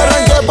joder. Y que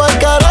arranque pa'l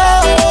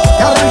carajo.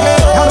 Que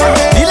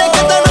arranque. Dile que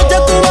esta noche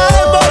tú vas a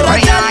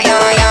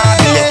emborracharte.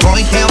 Dile que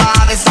hoy te va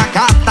a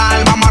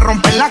desacatar. Vamos a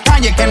romper la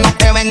calle, que no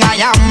te venga a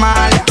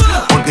llamar.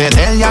 Porque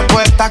de él ya tú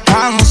estás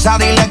cansa.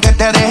 Dile que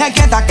te deje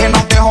quieta, que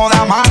no te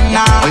joda más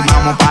nada. Hoy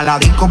vamos pa' la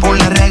disco por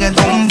el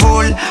reggaeton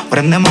full.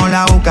 Prendemos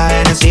la boca,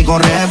 eres y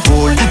corre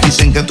full.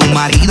 Dicen que tu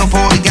marido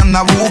por te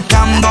anda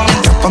buscando.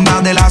 Mientras tú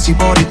andas de la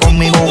por y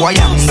conmigo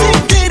guayando.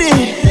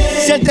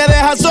 Si él te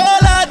deja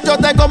sola, yo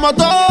te como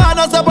toda.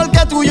 No sé por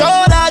qué tú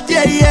lloras,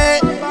 yeah, yeah.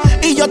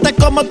 Y yo te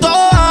como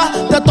toda,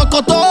 te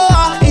toco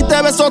toda y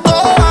te beso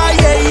toda,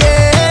 yeah,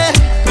 yeah.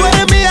 Tú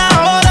eres mía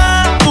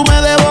ahora, tú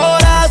me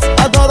devoras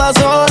a todas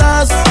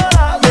horas,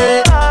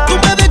 yeah. Tú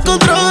me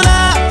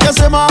descontrolas, ¿qué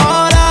hacemos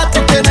ahora? Tú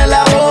tienes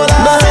la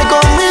boda. Ven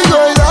conmigo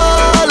y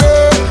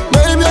dale,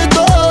 baby, hoy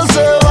todo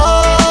se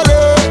vale.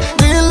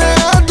 Dile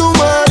a tu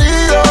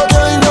marido que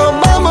hoy nos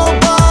vamos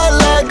pa'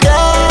 la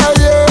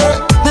calle.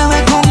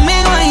 Bebe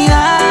conmigo y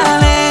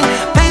dale,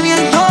 baby,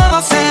 hoy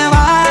todo se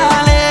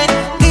vale.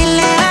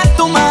 Dile a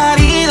tu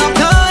marido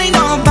que hoy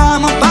nos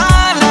vamos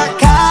pa' la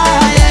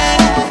calle.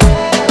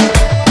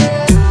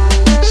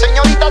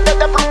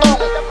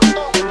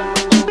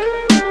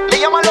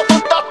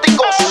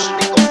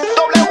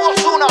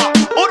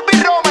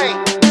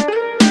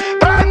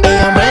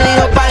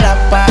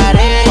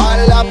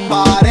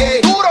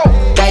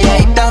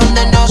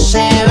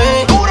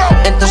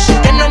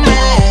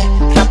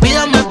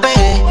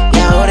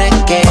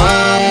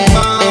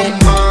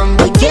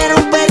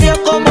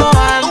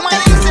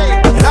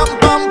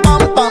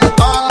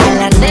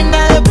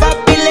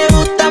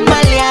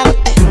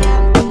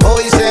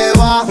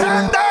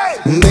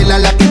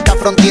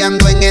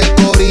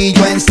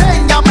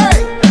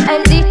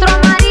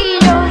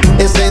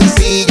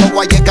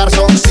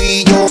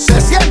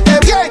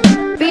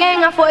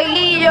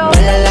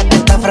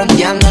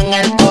 fronteando en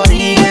el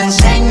corillo,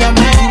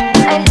 enséñame.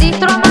 El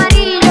distro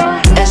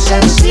amarillo. Es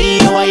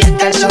sencillo, hay el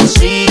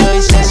calzoncillo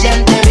y se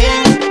siente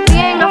bien.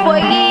 Bien a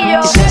fueguillo.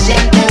 Y se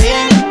siente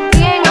bien.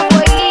 Bien a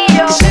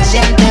fueguillo. Y se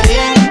siente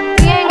bien.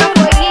 Bien a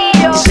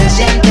fueguillo. Y se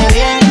siente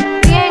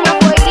bien. Bien a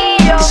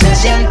fueguillo. Y se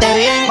siente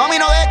bien. Mami,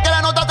 no dejes que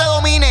la nota te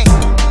domine.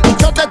 Un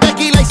shot de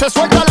tequila y se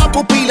suelta la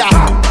pupila.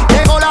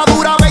 Llegó la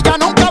dura, bella,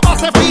 nunca va a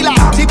hacer fila.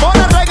 Si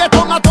pone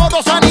reggaetón a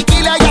todos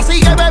aniquila. Ella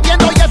sigue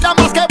bebiendo y es la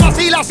más que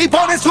vacila. Si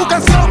pone su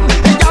canción,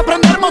 ella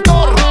prende el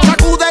motor.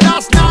 Sacude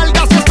las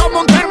nalgas y es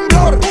como un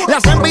temblor.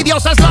 Las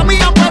envidiosas la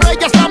mían, pero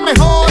ella es la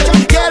mejor.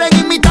 Quieren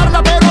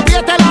imitarla, pero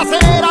aprieta el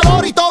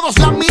acelerador y todos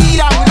la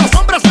miran. Los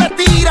hombres le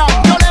tiran,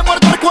 yo le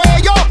muerdo el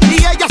cuello y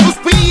ella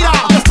suspira.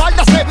 La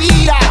espalda se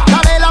vira,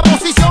 dale la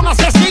posición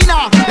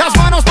asesina. Las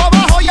manos para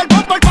abajo y el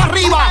bumper para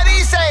arriba.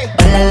 Dice: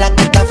 Hola, la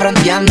que está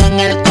fronteando en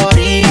el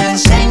corillo,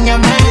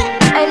 enséñame.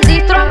 El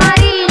distro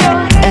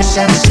amarillo. Es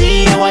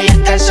sencillo, hay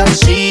el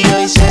calzoncillo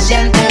y se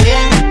siente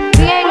bien.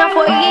 Bien a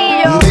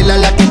fueguillo. Dile a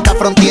la que está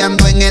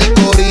fronteando en el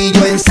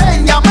corillo,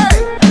 enséñame.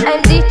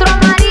 El distro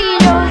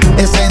amarillo.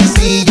 Es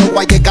sencillo,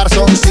 guaye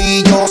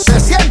calzoncillo, se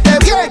siente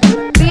bien.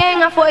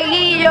 Bien a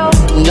fueguillo.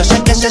 Yo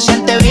sé que se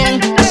siente bien.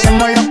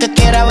 Hacemos lo que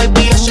quiera,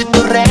 baby, yo soy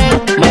tu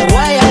rehén. Me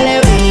voy a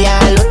Levilla,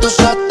 lo tu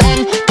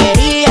sostén.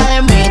 Quería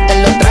de mí,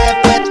 te lo traje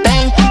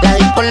petén. La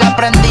disco la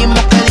prendimos,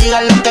 que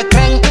digan lo que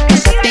creen. Que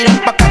se tiren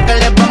pa' acá, que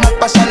les vamos a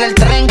pasar el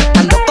tren.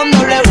 Ando con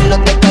doble y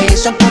los de calle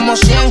son como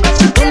 100.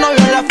 Si tú no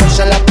vio la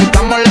fuerza, la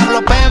aplicamos, la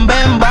glopen.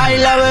 Ven,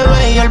 baila,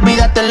 bebé, y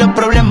olvídate los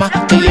problemas.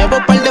 Que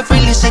llevo par de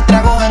filis y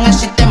tragos en el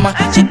sistema.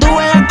 Si tú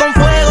juegas con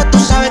fuego, tú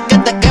sabes que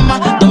te quema.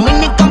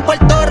 Dominican,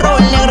 Puerto Rico,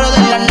 el negro de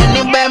la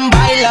nena. Ven,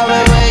 baila,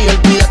 bebé, y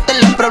olvídate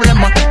los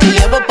problemas. Que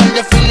llevo par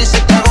de filis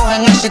y tragos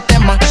en el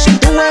sistema. Si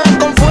tú juegas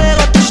con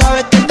fuego, tú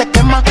sabes que te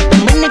quema.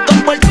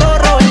 Dominican, Puerto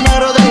Rico, el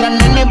negro de la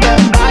nena.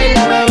 Ven,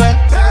 baila, bebé.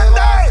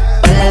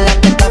 Hola,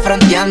 la que está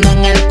fronteando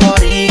en el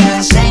corillo,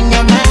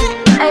 enséñame.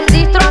 El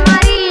distro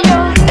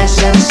amarillo. Es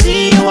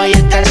sencillo, hay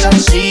el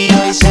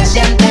calzoncillo y se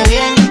siente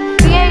bien.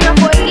 Bien a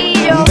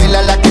fueguillo. Dile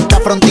a la que está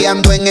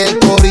fronteando en el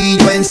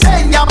corillo,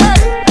 enséñame.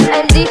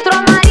 El distro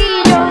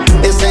amarillo.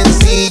 Es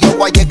sencillo,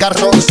 guaye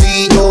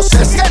calzoncillo,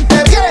 se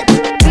siente bien.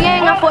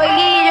 Bien a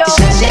fueguillo. Y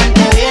se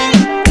siente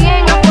bien.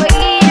 Bien a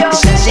fueguillo. Y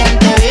se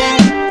siente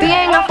bien.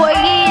 Bien a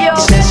fueguillo.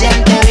 Y se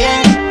siente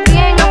bien.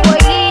 Bien a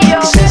fueguillo.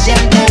 Y se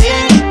siente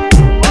bien.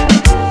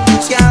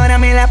 Si ahora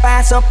me la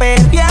paso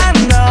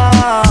perreando.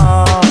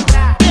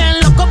 Bien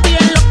loco y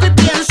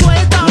bien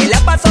suelto. Me la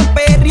paso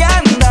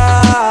perreando.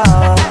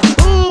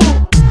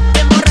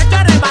 Bien borracho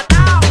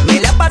arrebatado. Me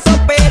la paso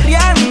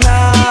perreando.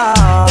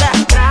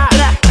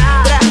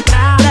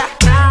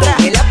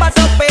 Me la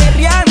paso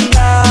perreando.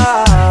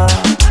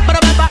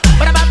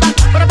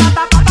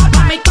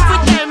 Mami, tú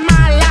fuiste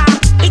mala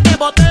y te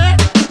boté.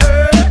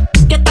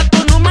 Que está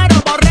tu número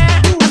borré.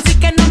 Así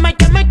que no me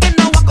llames que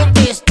no voy a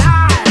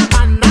contestar.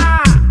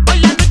 Maná, hoy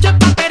la noche es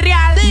pa'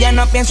 perrear. Ya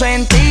no pienso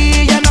en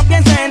ti, ya no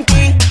pienso en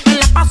ti. Me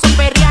la paso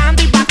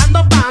perreando y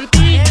bajando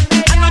panty.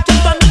 Anoche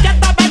tu amiga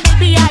estaba en el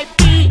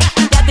VIP. Y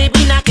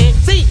adivina que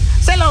sí,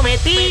 se lo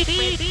metí.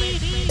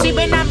 Si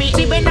ven a mí,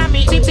 si ven a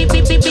mí, si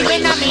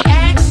ven a mi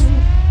ex,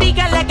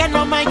 dígale que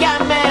no me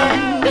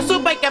llame. Que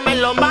supe que me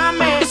lo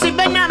mame. Y si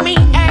ven a mi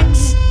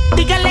ex,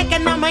 dígale que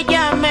no me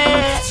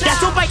llame. Ya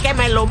supe que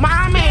me lo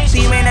mame.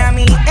 Si ven a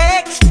mi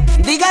ex,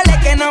 dígale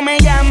que no me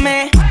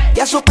llame.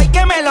 Ya supe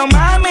que me lo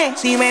mame.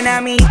 Si ven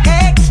a mi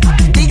ex,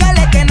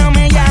 dígale que no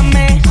me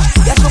llame.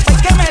 Ya supe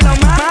que me lo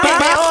mame.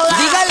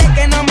 Dígale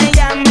que no me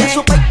llame.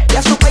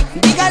 Ya supe,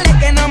 dígale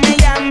que no me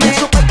llame. Ya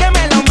supe que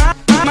me lo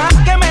mame,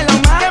 que me lo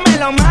mame,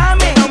 lo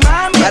mame.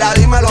 Mira,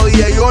 dímelo,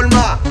 DJ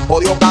Olma,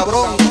 odio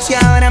cabrón. Si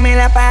ahora me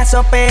la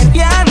paso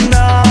perreando.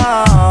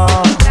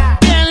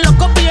 Bien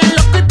loco y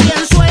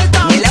bien suelto.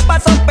 Me la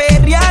paso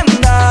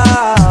perreando.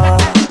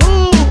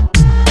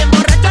 Bien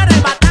borracho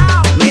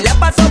arrebatado. Me la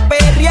paso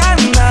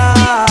perreando.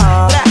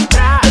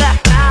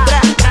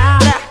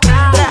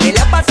 Me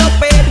la paso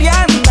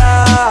perreando.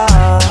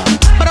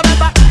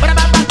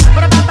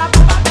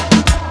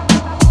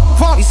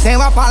 Y se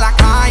va pa' la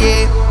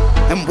calle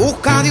en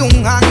busca de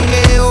un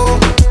jangueo.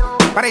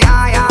 Para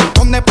allá,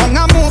 donde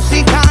ponga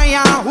música y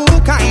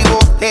ajuca y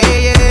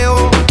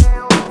botelleo.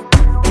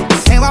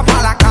 Y se va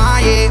pa' la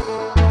calle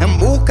en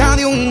busca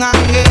de un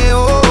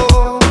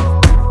jangueo.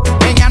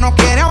 Ella no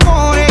quiere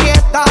amor y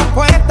está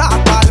puesta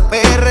pa'l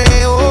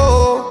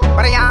perreo.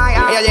 Para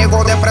allá, ella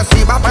llegó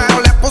depresiva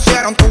pero le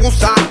pusieron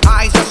tusa.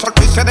 Ay, se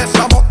soltó y se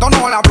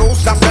desabotonó la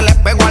blusa. Se le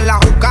pegó en la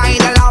juca y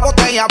de la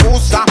botella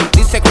abusa.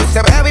 Dice que hoy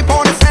se bebe y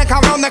pone ese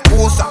cabrón de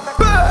excusa.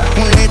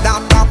 Le da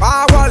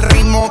trabajo al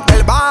ritmo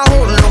del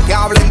bajo. Lo que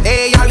hablen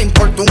de ella le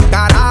importa un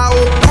carajo.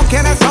 No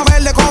quiere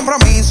saber de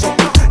compromiso.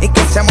 Y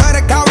que se muere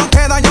el cabrón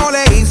que daño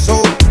le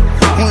hizo.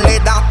 Le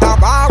da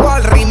trabajo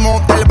al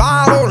ritmo del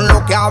bajo.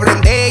 Lo que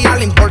hablen de ella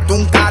le importa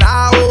un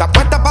carajo. Está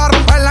puesta para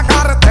romper la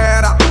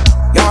carretera.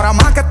 Y ahora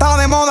más que está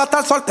de moda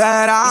estar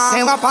soltera. Y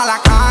se va pa' la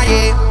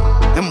calle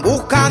en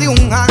busca de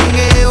un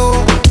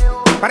jangueo.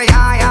 Para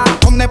allá,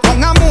 donde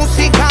ponga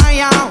música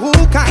y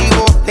ajuca y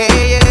botelleo.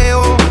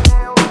 botelleo.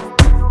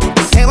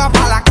 Se va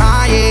pa' la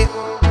calle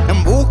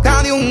en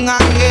busca de un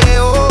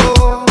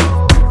jangueo.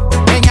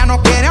 Ella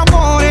no quiere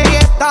amores y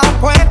está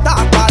puesta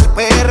pa'l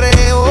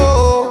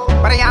perreo.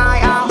 Pero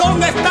ya.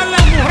 ¿Dónde están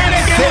las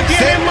mujeres que no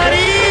quieren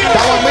marido?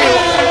 Estamos en vivo.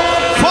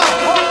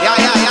 Ya.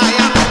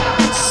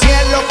 Si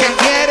es lo que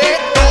quiere,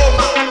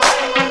 toma.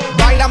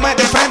 Báilame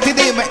de frente y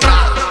dime.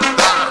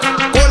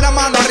 Con la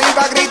mano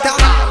arriba grita.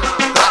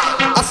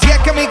 Así es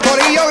que mi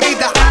corillo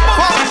grita.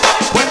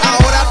 Pues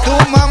ahora tú,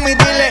 mami,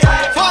 dile.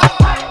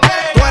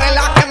 Tú eres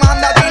la que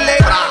manda, dile.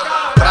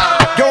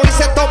 Yo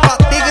hice esto pa'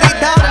 ti,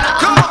 grita.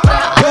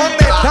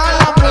 ¿Dónde están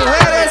las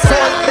mujeres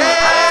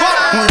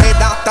solteras? Le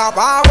da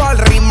tabaco al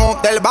ritmo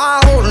del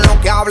bajo. Lo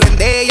que hablen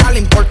de ella le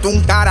importa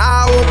un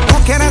carajo. No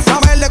quieren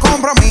saber de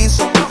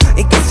compromiso.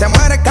 Y que se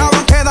muere el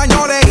cabrón que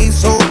daño le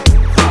hizo.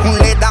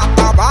 Le da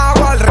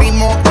tabaco al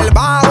ritmo del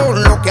bajo.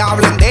 Lo que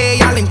hablen de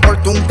ella le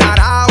importa un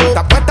carajo.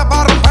 Está puesta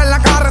para romper la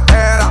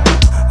carretera.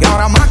 Y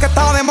ahora más que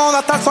está de moda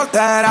estar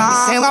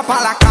soltera. Se va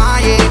pa' la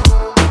calle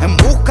en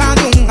busca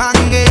de un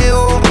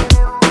jangueo.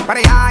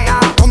 Pero ya,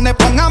 donde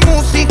ponga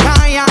música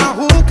y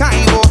ajuca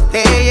y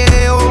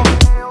botelleo.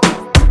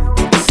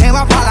 Se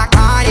va pa' la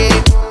calle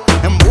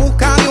en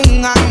busca de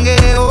un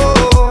jangueo.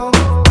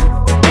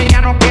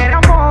 Ella no quiere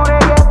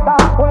amores y está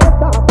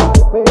puesta pa'l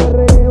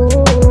perreo.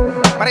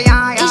 Pero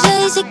ya. Ella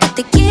dice que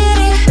te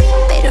quiere,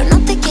 pero no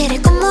te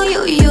quiere como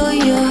yo.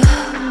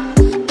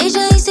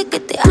 Ella dice que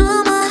te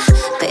ama,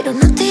 pero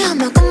no te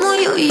ama como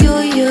yo.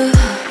 Ella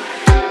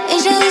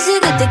dice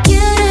que te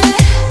quiere,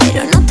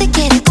 pero no te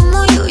quiere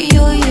como yo.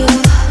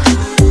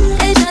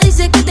 Ella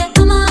dice que te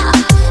ama,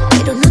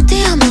 pero no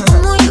te ama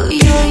como yo.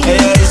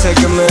 Ella dice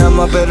que me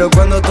ama, pero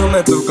cuando tú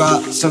me tocas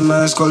se me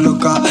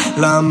descoloca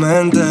la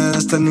mente de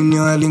este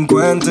niño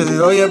delincuente.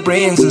 Oye,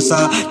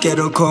 princesa,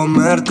 quiero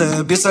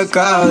comerte pieza a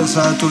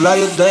cabeza, tu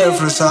labios de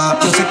fresa.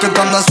 Yo sé que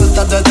tú andas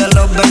suelta desde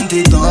los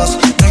 22.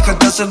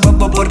 Déjate hacer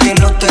bobo porque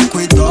no te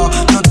cuidó,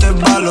 no te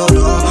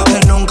valoró,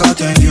 él nunca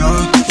te vio.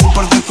 Y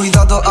por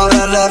descuidado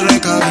ahora le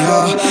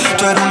recabió.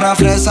 Tú eres una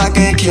fresa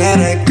que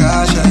quiere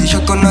calle. Y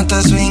yo con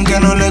este swing que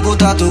no le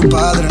gusta a tu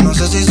padre. No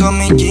sé si son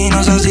mis jeans,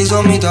 no sé si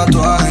son mis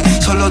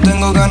tatuajes. Solo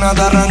tengo ganas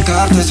de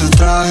arrancarte ese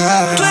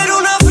traje. Tú eres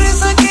una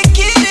fresa que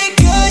quiere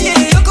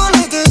calle. Yo con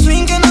este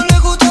swing que no le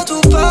gusta a tu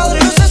padre.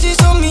 No sé si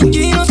son mis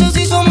jeans, no sé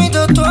si son mis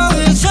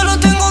tatuajes. Solo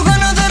tengo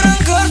ganas de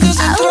arrancarte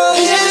ese traje.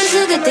 Ella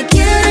dice que te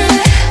quiere,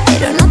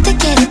 pero no te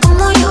quiere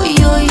como yo.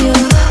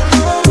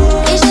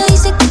 Ella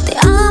dice que te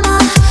ama,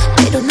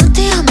 pero no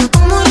te ama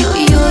como yo.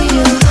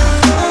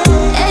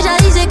 Ella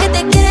dice que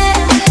te quiere,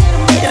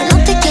 pero no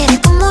te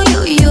quiere como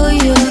yo.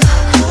 Ella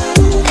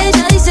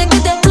dice que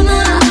te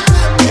ama,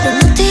 pero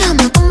no te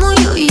ama como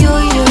yo.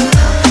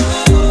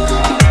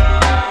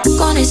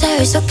 Con ese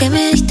beso que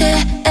me diste,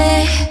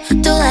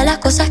 todas las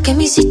cosas que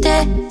me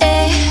hiciste,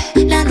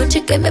 la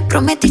noche que me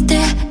prometiste,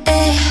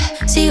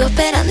 sigo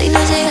esperando y no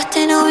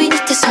llegaste, no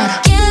viniste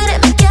sola.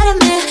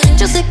 Quiéreme,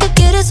 yo sé que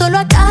quieres, solo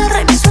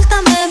agárrame,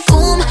 suéltame,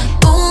 boom,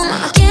 boom.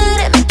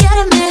 Quiéreme,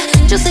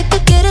 yo sé que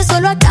quieres,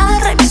 solo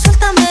agárrame,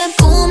 suéltame,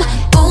 boom,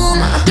 boom.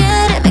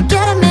 Quiéreme,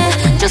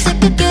 yo sé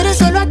que quieres,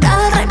 solo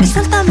agárrame,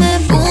 suéltame,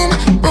 boom,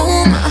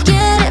 boom.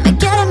 Quiéreme,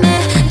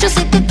 yo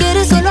sé que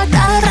quieres, solo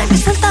agárrame,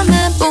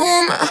 suéltame,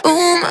 boom,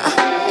 boom.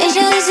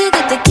 Ella dice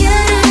que te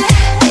quiere,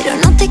 pero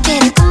no te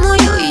quiere como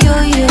yo.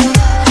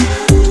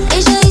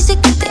 Ella dice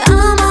que te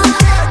ama,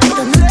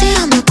 pero no te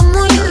ama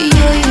como yo.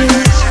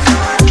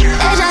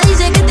 Ella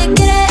dice que te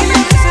quiere,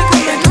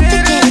 pero no te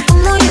quiere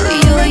como yo.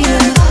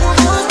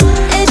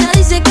 Ella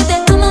dice que te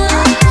ama,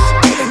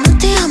 pero no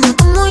te ama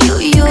como yo.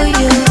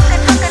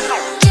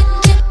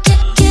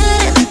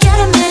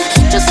 Quiéreme,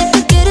 yo sé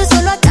que quieres,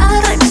 solo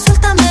agárrame,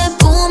 suéltame,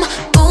 boom,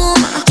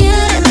 boom.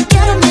 Quiéreme,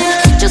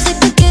 yo sé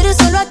que quieres,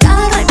 solo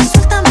agárrame,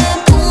 suéltame,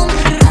 boom,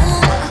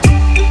 boom.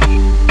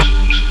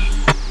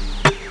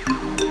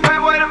 Me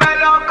vuelve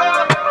loco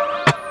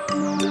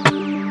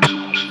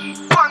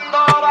cuando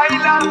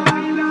baila.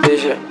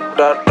 Dice,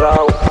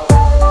 rau.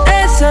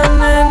 Esa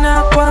nena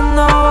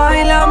cuando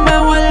baila me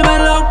vuelve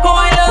loco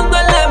bailando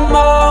el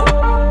dembow.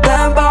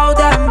 Dembow,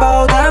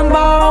 dembow,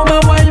 dembow. Me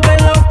vuelve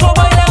loco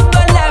bailando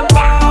el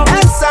dembow.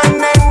 Esa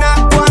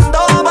nena cuando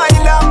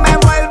baila me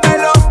vuelve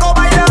loco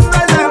bailando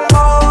el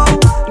dembow.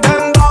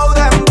 Dembow,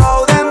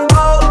 dembow,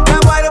 dembow. Me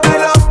vuelve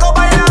loco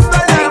bailando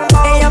el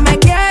dembow. Ella me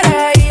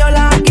quiere y yo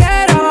la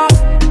quiero.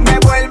 Me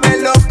vuelve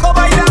loco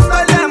bailando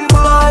el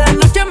dembow. Toda la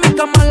noche en mi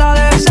cama la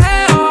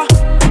deseo.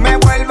 Me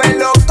vuelve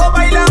loco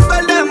bailando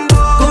el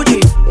dembow. Gucci,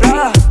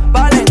 Prada,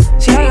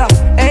 Valenciaga.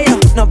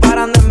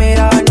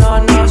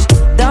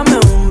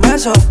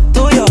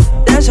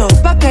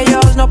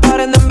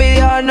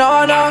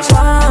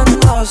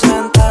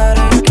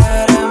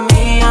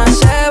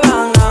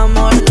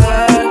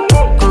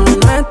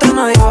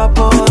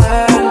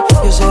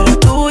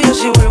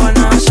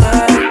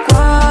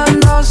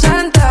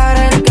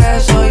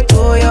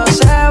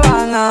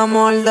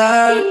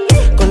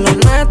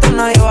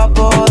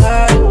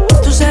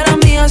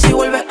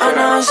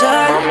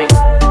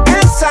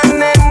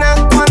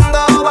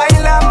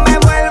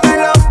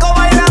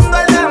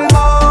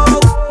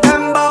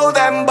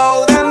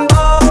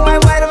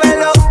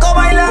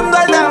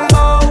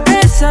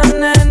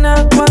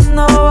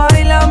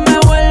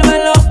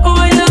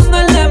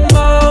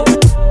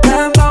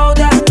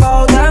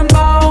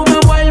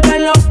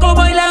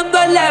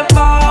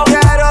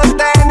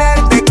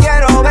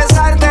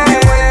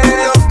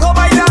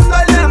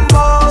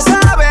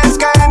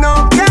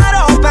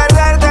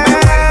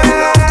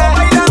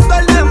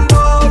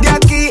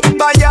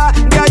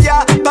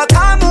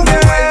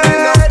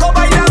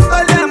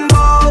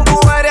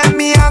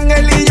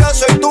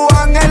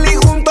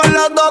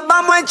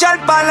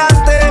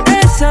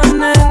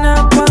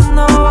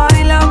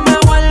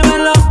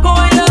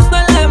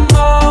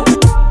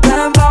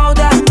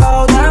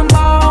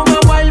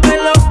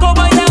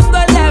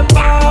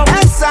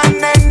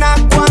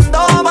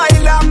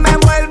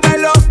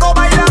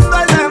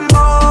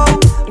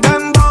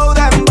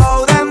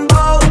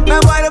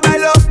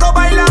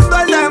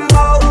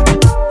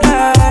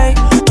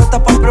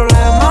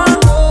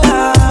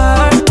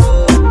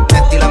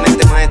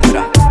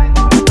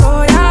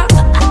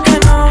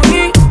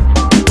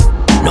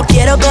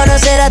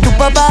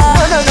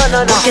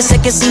 Porque sé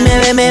que si me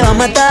ve me va a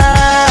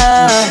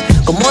matar.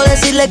 ¿Cómo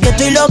decirle que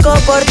estoy loco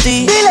por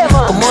ti?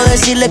 ¿Cómo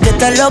decirle que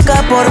estás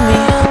loca por mí?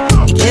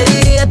 ¿Y qué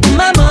diría tu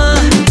mamá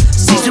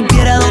si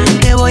supiera dónde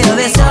te voy a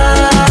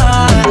besar?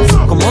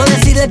 ¿Cómo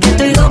decirle que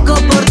estoy loco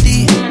por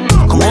ti?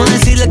 ¿Cómo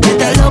decirle que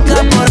estás loca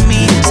por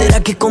mí? ¿Será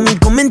que con mi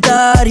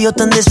comentario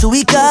tan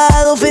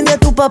desubicado ofendí a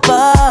tu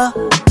papá?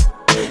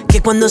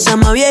 Que cuando sea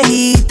más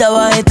viejita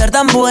va a estar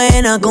tan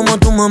buena como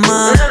tu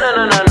mamá.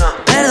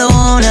 No.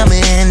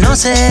 Perdóname, no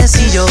sé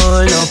si yo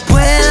lo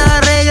puedo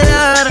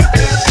arreglar,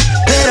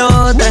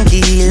 pero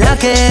tranquila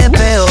que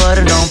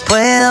peor no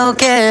puedo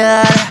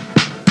quedar.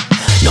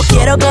 No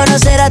quiero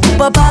conocer a tu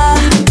papá,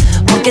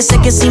 porque sé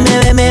que si me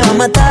ve me va a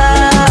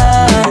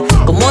matar.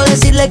 ¿Cómo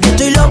decirle que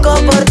estoy loco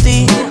por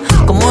ti?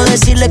 ¿Cómo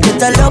decirle que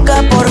estás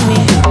loca por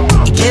mí?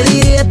 ¿Y qué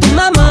diría tu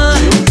mamá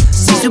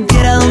si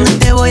supiera dónde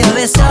te voy a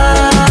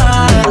besar?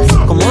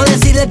 ¿Cómo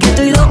decirle que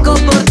estoy loco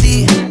por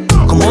ti?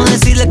 ¿Cómo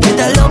decirle que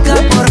estás loca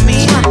por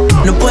mí?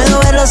 No puedo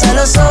verlos a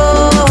los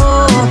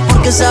ojos,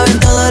 porque saben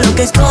todo lo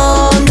que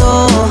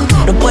escondo.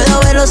 No puedo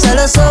verlos a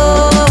los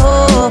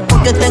ojos,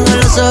 porque tengo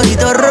los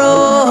ojitos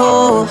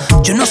rojos.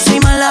 Yo no soy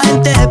mala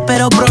gente,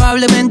 pero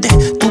probablemente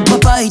tu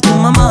papá y tu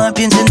mamá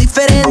piensen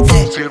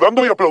diferente.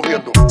 Silbando y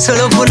aplaudiendo.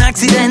 Solo fue un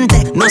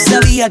accidente, no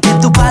sabía que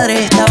tus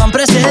padres estaban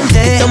presentes.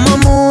 Que tomo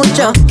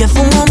mucho, que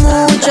fumo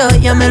mucho,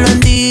 ya me lo han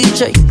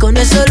dicho y con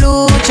eso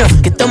lucho.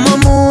 Que tomo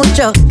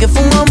mucho, que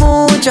fumo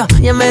mucho,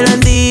 ya me lo han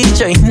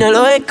dicho y no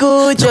lo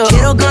escucho. No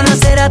quiero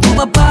conocer a tu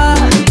papá,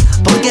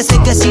 porque sé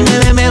que si me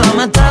ve me va a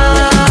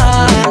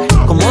matar.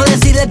 ¿Cómo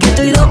decirle que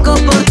estoy loco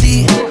por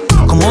ti?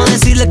 ¿Cómo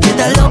decirle que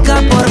estás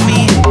loca por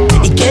mí?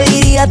 ¿Y qué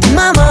diría tu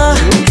mamá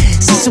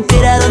si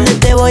supiera dónde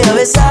te voy a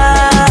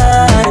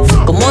besar?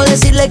 ¿Cómo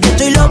decirle que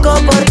estoy loco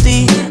por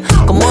ti?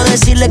 ¿Cómo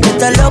decirle que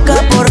estás loca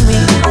por mí?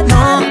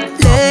 No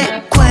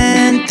le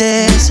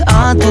cuentes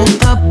a tus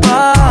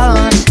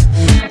papás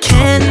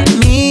que en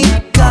mi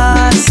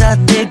casa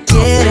te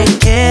quiere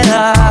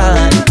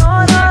quedar.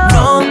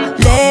 No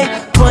le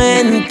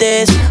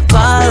cuentes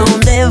pa'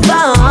 dónde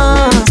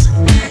vas,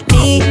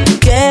 ni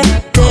que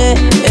te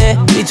he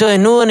visto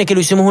desnudo, ni que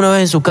lo hicimos una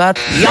vez en su cat.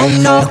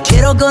 No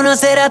quiero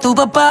conocer a tu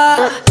papá,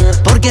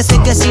 porque sé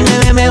que si me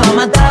ve me va a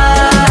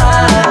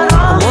matar.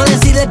 ¿Cómo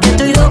decirle que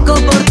estoy loco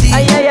por ti?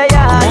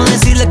 ¿Cómo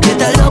decirle que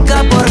estás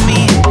loca por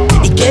mí?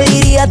 ¿Y qué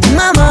diría tu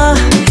mamá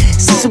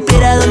si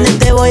supiera dónde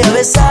te voy a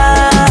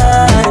besar?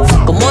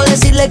 ¿Cómo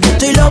decirle que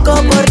estoy loco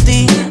por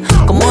ti?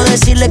 ¿Cómo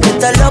decirle que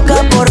estás loca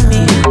por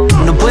mí?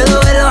 No puedo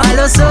verlos a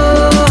los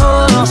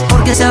ojos,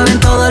 porque saben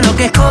todo lo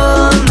que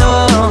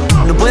escondo.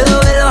 No puedo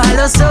verlos a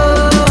los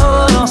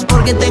ojos,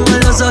 porque tengo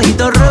los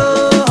ojitos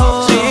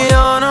rojos. Si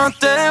yo no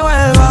te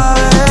vuelvo a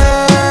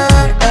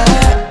ver,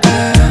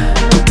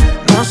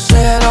 no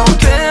sé lo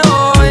que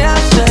voy a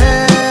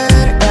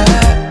hacer,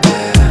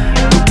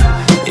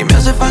 y me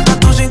hace falta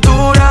tu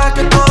cintura,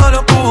 que todo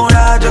lo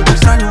cura. Yo te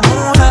extraño,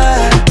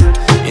 mujer,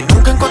 y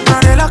nunca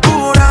encontraré la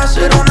cura.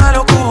 Será una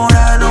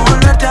locura no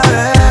volverte a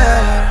ver.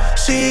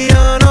 Si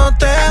yo no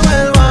te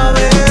vuelvo a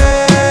ver,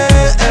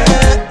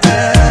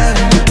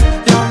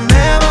 yo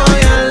me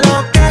voy a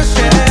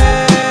enloquecer,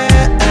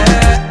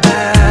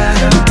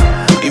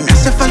 y me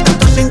hace falta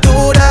tu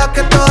cintura,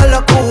 que todo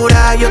lo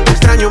cura. Yo te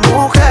extraño,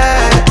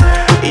 mujer,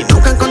 y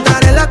nunca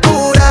encontraré la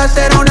cura.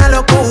 Será una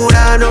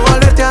locura no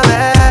volverte a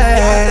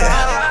ver.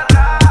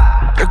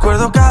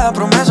 Recuerdo cada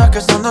promesa que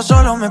estando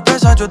solo me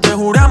pesa. Yo te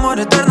juré amor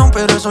eterno,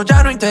 pero eso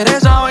ya no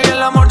interesa. Hoy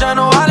el amor ya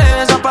no vale,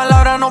 esa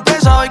palabra no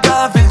pesa. Hoy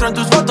cada filtro en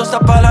tus fotos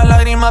tapa las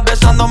lágrimas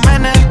besándome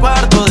en el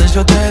cuarto de ese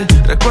hotel.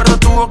 Recuerdo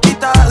tu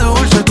boquita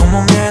dulce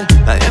como miel.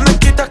 Nadie me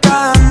quita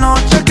cada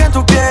noche que en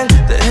tu piel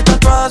dejé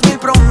tatuadas 1000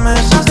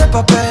 promesas de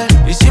papel.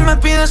 Y si me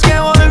pides que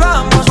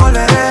volvamos,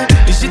 volveré.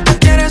 Y si te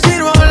quieres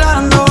ir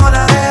volando,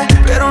 volaré.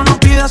 Pero no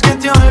pidas que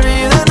te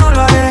olvide, no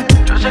lo haré.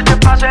 Yo sé que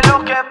pase lo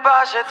que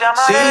pase, te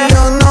amaré. Si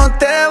yo no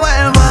te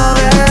vuelvo a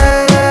ver,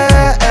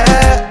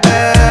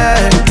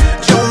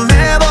 yo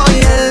me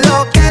voy a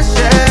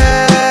enloquecer,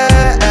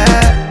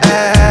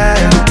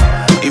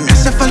 y me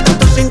hace falta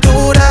tu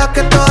cintura,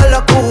 que todo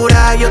lo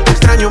cura. Yo te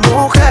extraño,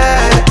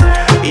 mujer,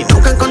 y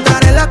nunca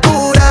encontraré la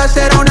cura.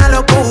 Será una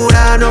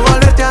locura no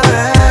volverte a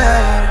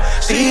ver.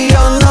 Si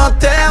yo no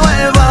te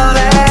vuelvo a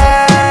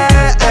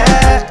ver,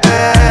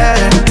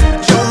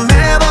 yo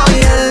me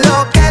voy a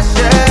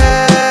enloquecer,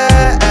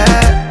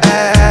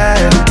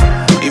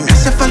 y me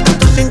hace falta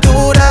tu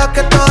cintura,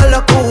 que todo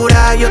lo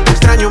cura. Yo te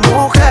extraño,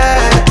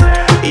 mujer,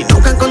 y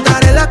nunca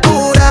encontraré la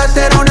cura.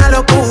 Será una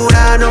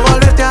locura no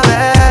volverte a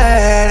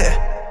ver.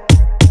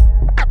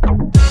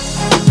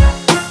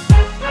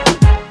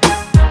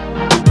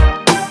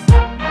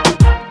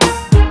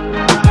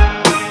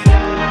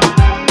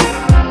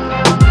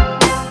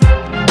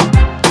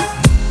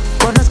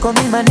 Conozco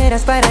mil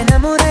maneras para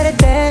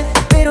enamorarte,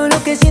 pero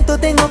lo que siento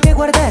tengo que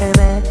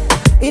guardarme,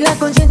 y la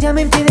conciencia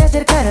me impide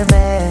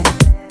acercarme.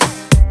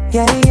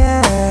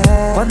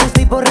 Cuando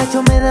estoy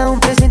borracho me da un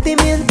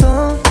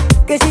presentimiento,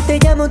 que si te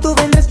llamo tú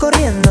vendrás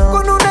corriendo.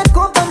 Con una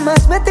copa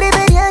más me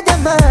atrevería a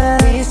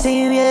llamar, y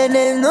si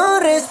vienes no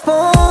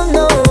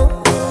respondo.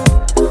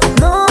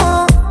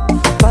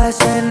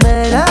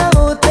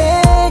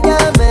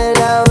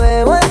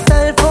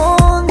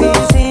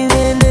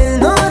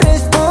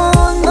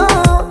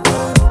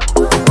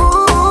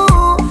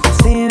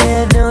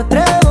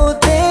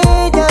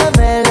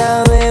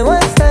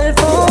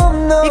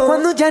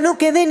 ya no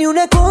quede ni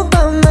una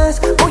copa más.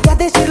 Voy a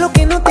decir lo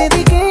que no te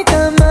dije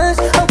jamás.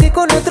 Aunque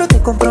con otro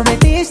te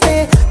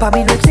comprometiste, pa'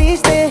 mí no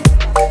existe.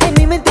 En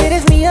mi mente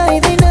eres mía y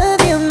de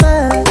nadie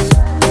más.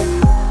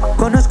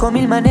 Conozco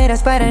mil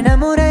maneras para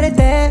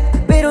enamorarte,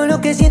 pero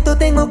lo que siento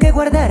tengo que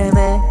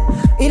guardarme.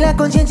 Y la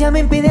conciencia me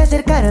impide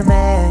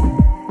acercarme.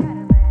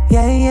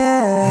 Yeah,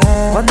 yeah.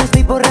 Cuando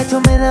estoy borracho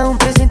me da un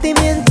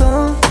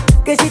presentimiento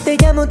que si te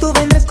llamo tú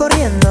vendrás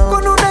corriendo.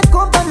 Con una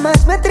copa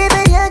más me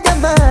atrevería a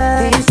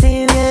llamar. Y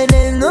si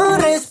viene no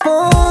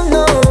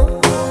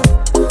respondo.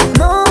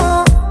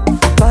 No,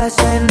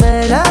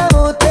 pásenme la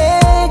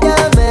botella,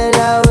 me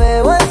la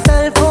bebo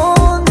hasta el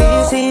fondo.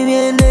 Y si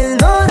viene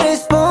no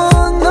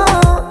respondo.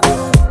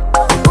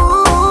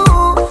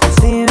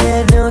 Si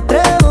viene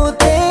otra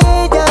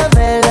botella,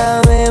 me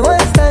la bebo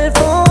hasta el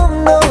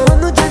fondo.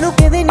 Cuando ya no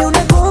quede ni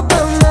una copa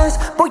más,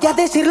 voy a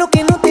decir lo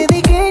que no te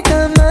dije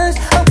jamás.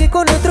 Aunque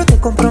con otro te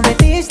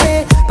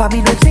comprometiste, pa'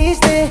 mí no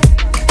existe.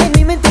 En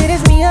mi mente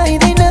eres mía y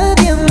de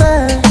nadie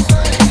más.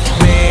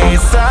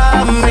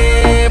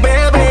 Bésame,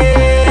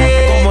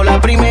 bebé, como la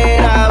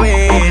primera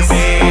vez.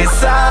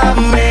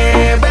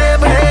 Bésame,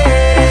 bebé,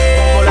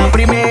 como la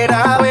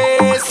primera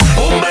vez.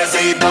 Un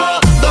besito,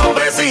 dos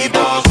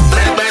besitos,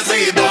 tres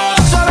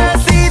besitos,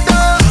 suavecito.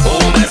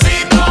 Un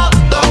besito,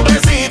 dos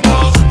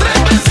besitos, tres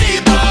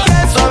besitos,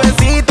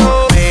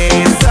 suavecito.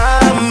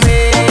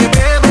 Bésame,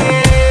 bebé,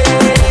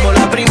 como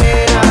la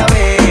primera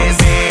vez.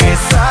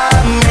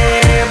 Bésame,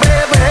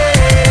 bebé,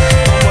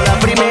 como la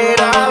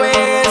primera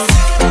vez.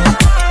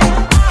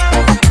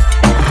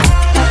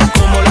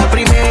 Como la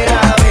primera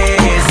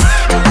vez.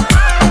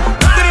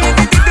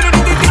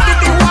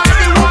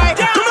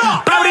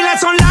 Para abrirle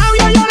esos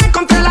labios yo le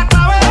encontré la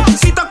clave.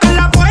 Si tocas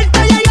la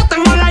puerta ya yo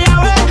tengo la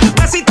llave.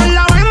 Besito en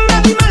la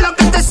venda, dime lo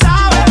que te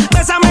sabe.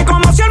 Bésame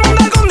como si el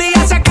mundo algún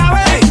día se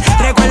acabe.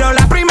 Recuerdo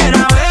la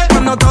primera vez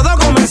cuando todo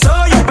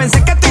comenzó. Yo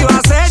pensé que te iba a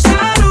hacer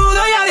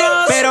saludo y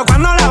adiós, pero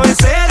cuando la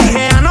besé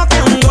dije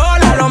anoté un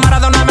gol. A lo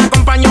Maradona me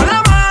acompañó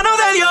la mano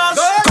de Dios.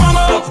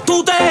 ¿Cómo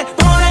tú te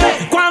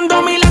pones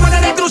cuando mi lengua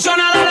te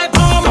destrucciona? Dale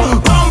pom,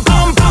 pom,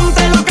 pom, pom.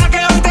 Te loca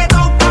que hoy te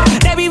toca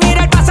revivir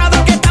el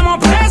pasado que estamos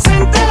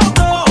presentes los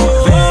dos.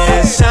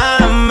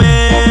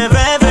 Bésame,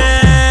 bebé,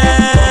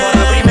 como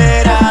la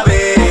primera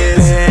vez.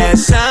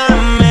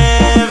 Bésame,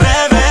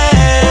 bebé,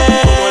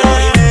 como la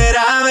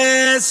primera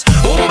vez.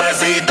 Un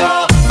besito,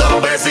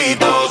 dos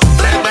besitos,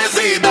 tres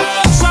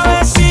besitos,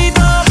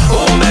 suavecito.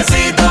 Un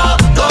besito,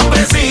 dos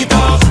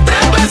besitos,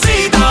 tres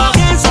besitos,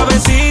 bien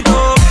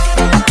suavecito.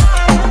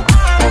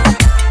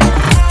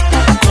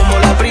 Como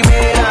la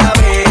primera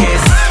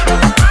vez.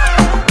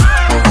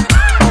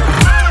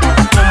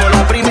 Como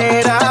la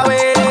primera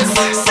vez.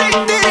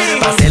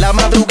 Pasé la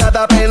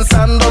madrugada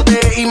pensándote,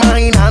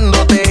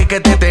 imaginándote que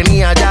te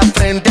tenía ya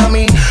frente a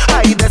mí.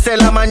 Ahí desde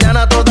la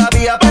mañana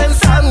todavía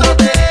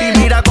pensándote. Y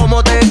mira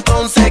cómo te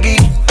conseguí.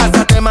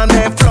 Hasta te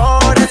mandé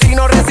flores y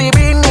no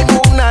recibí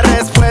ninguna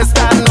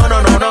respuesta. No,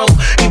 no, no, no.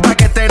 Y pa'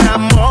 que te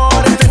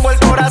enamores tengo el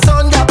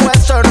corazón ya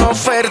puesto en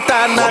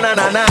oferta. Na, na,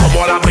 na, na.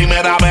 Como la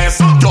primera vez,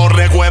 yo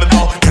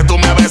recuerdo que tú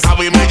me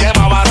besabas y me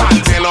llevabas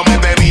al cielo, me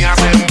tenías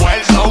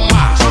envuelto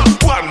más.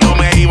 Cuando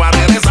me iba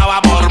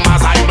regresaba por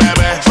más, ay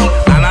bebé,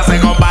 nada se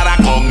compara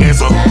con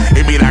eso.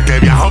 Y mira que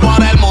viajo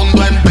por el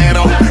mundo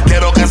entero.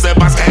 Quiero que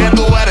sepas que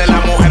tú eres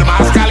la mujer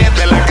más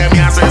caliente, la que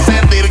me hace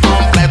sentir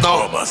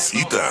completo.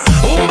 Mamacita.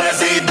 Un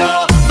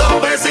besito,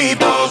 dos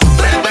besitos,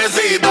 tres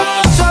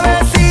besitos,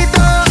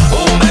 suavecito.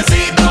 Un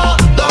besito,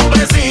 dos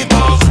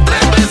besitos,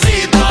 tres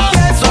besitos,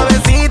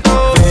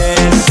 suavecito.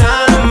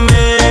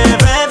 Bésame,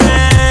 bebé,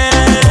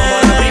 como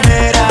la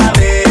primera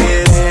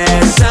vez.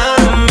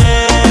 Bésame,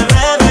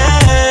 bebé,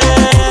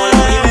 como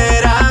la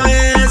primera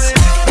vez.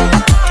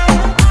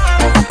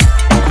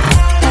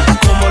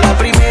 Como la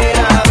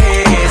primera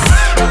vez.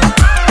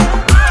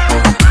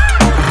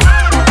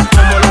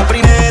 Como la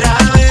primera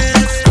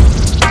vez.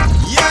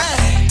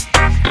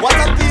 Yeah, what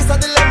a piece of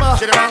dilemma.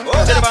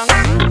 Chiribang,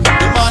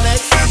 the man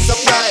is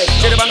supply.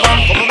 Chiribang,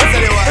 como me se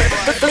le va.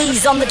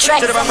 Please on the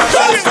track. From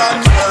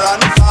near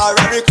and far, I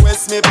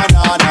request me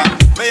banana.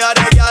 Me a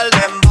the girl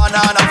them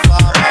banana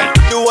far.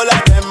 The whole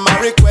of them a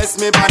request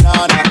me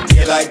banana.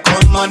 They like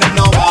come and them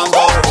no want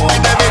go home.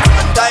 Every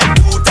one time,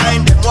 two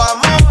time, them want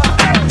more.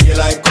 They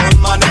like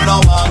come and them no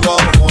want go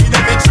home.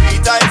 Every three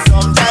times,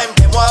 sometime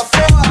them want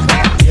four.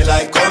 They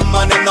like come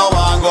and them no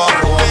want go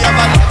home. Me have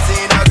a love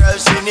seen a girl,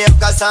 she named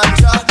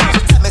Cassandra. She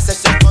tell me say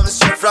she comes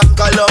straight from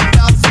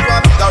Colombia. So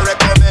I make her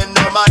recommend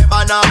her my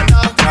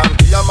banana.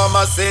 Your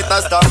mama say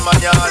that's the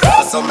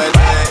mañana. So me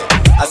do it,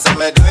 so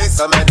me do it,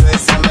 so me do it,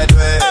 so me do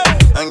it.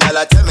 And girl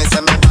a tell me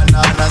say me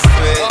banana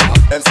sweet.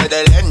 Them say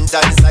the length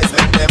and size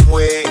make them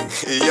wait.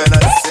 You know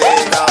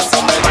say that.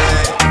 So me do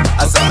it,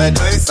 so me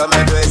do it, so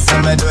me do it, so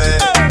me do it.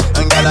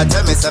 And girl a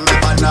tell me say me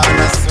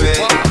banana sweet.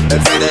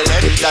 Them say the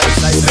length and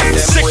size make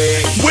them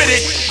wait. With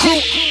it, crew,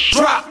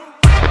 drop.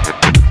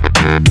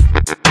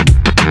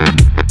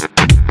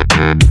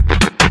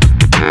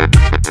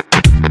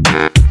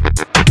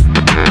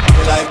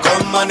 Like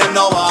come and them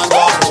no want go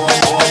home.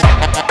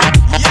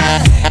 Yeah.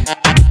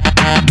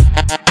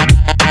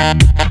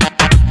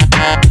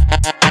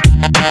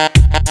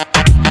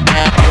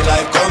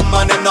 like come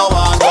man in no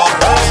one go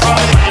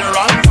crazy.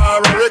 Run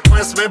for a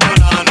request me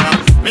banana.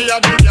 Me a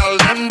the girl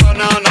them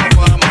banana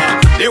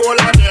farmer. The whole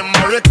of them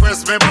a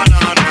request me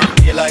banana.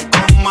 Feel like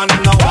come man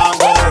in no one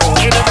go.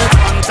 Give me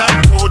one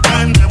time, 2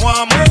 times, them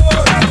want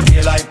more.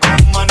 Feel like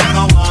come man in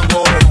no one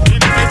go. Give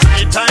me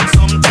 3 times,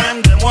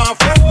 sometimes them want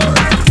 4.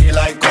 Feel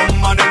like come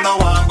man in no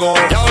one go.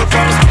 Y'all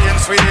from Spain,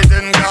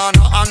 Sweden,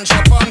 Ghana and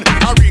Japan.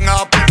 I ring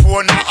up the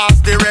phone, I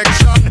ask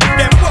direction.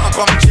 Them want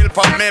come chill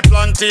for me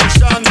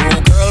plantation.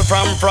 2 girls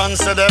from France,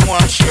 say them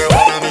want share.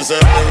 And me say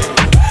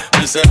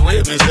me say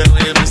wait.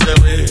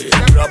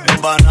 Grab the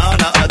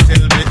banana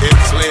until me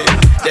it's sweet.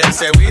 Them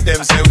say we.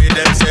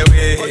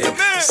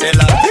 Say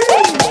la.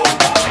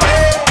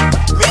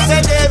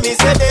 Me say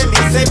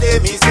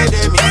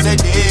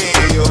they,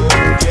 yo.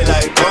 They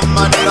like come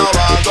and now I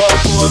go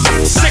home.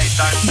 Sick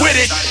with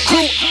it,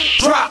 crew,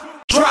 drop.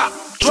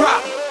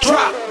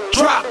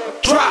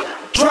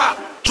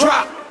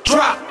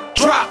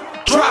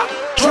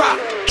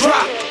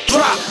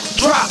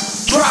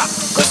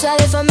 Cosa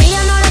de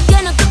familia no la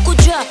tienes que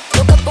escuchar.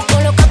 Lo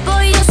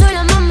capo y yo soy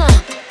la mamá.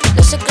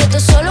 Los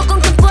secretos solo con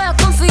quien puedas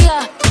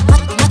confiar.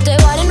 Más te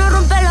vale no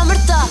romper la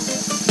muerta.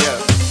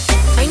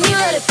 Hay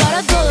niveles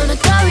para todo en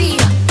esta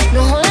vida.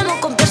 Nos jodemos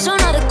con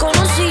personas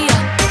desconocidas.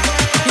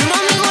 Ni un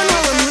amigo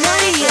nuevo ni una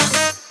haría.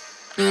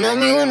 Ni un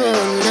amigo nuevo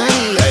ni una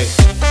haría. Hey.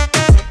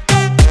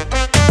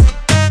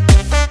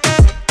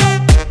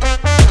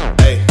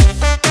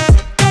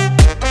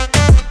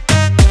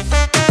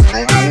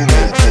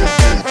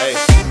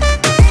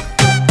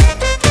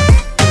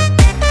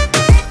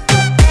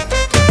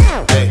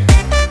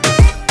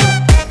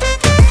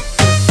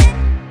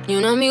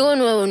 Amigo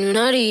nuevo ni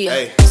una haría.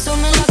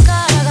 Asome en la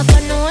cara,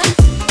 Gaspar Noé.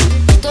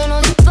 Esto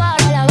no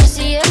dispara, la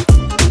vacía.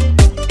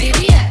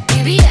 Vivía,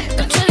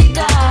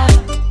 cachavita.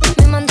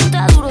 Me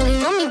mandita duro,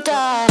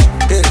 dinamita.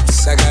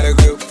 Hips, I got a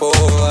grip for a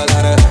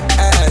lot of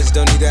ass.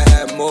 Don't need to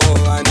have more.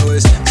 I know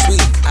it's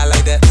sweet, I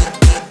like that.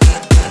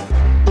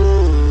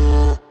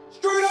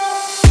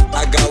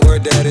 I got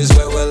word that is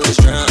wet, well it's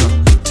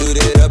drown. Toot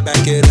it up,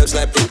 back it up,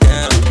 slap it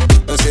down.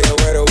 Don't say a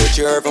word of what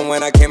you heard from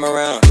when I came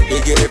around.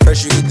 You get it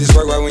fresh, you get this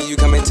work right when you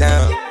come in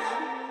town.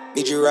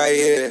 Need you right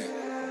here.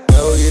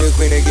 Know you the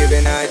queen of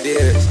giving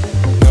ideas.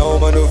 No,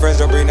 my new friends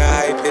don't bring the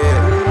hype here.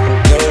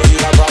 Know you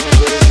got problems,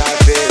 but it's not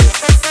fair.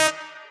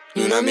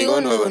 Ni un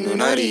amigo nuevo ni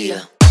una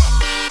haría.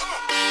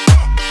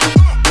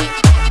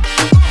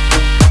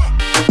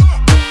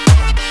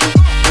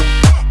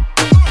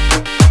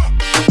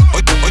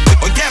 Hoy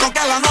quiero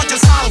que la noche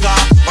salga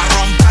pa'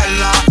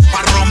 romperla.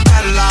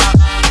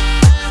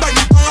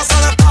 Baby, póngase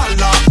de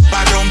espalda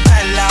pa'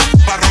 romperla.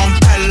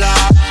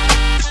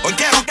 Hoy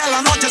quiero que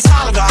la noche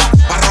salga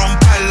pa'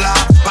 romperla.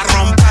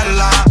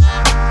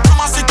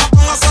 Mamacita,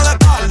 póngase de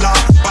espalda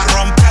pa'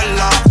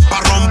 romperla.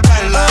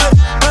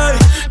 Hey,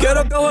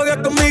 quiero que juegues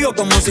conmigo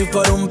como si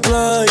fuera un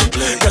play.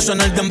 Que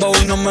suene el dembow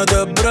y no me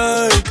dé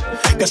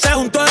break. Que se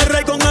juntó el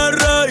rey con el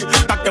rey.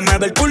 Pa' que me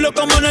dé el culo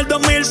como en el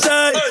 2006.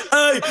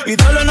 Ey, y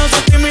dale no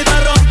se tímida,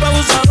 rompe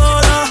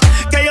abusadora.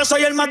 Que yo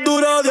soy el más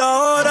duro de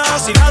ahora.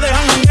 Si la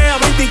dejan janguea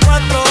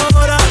 24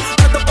 horas.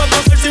 Esto puedo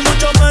hacer sin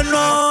mucho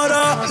menor.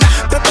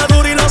 Te está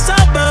duro y lo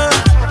sabes.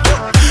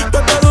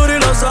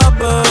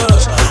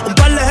 Un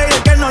par de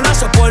haters que no la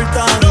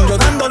soportan. Yo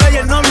dándole y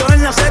el novio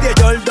en la serie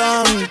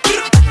Jordan.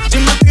 Si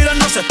me tiran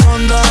no se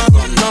escondan.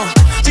 No,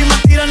 si me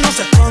tiran no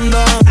se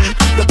escondan.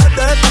 Después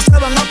de esto se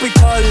van a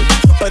picar.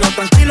 Pero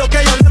tranquilo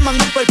que yo les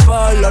mando un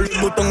PayPal. La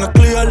Louis Vuitton es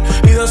clear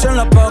y dos en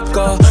la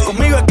paca.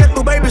 Conmigo es que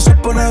tu baby se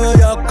pone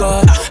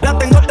bellaca. La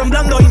tengo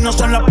temblando y no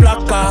son las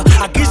placas.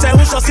 Aquí se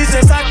usa si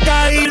se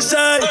saca irse.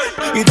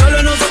 Y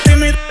dale no se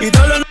tímida. Y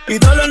dale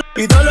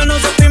no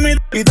se tímida.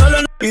 Y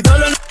dale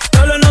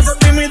no se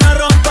tímida,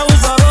 rompe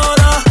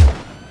abusadora.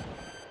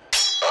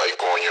 Ay,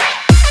 coño.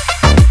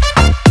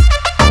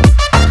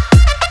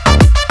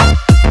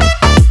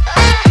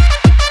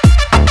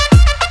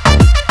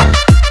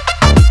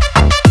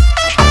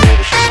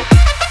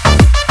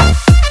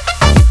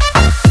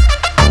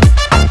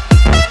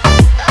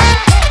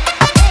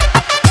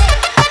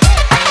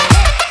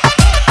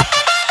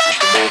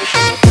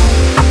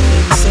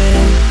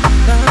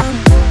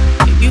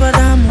 Vivo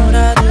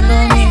enamorado, no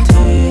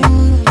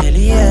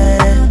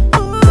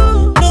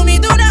me